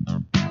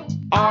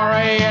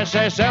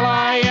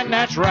 R-A-S-S-L-I-N,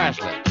 that's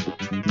wrestling.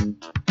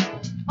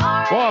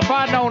 Boy, if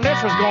I'd known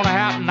this was going to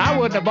happen, I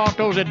wouldn't have bought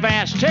those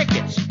advance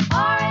tickets.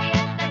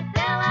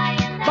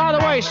 By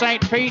the way,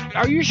 St. Pete,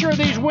 are you sure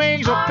these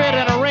wings will fit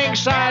in a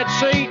ringside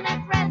seat?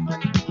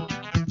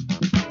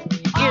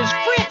 Is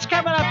Fritz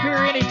coming up here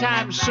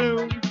anytime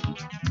soon?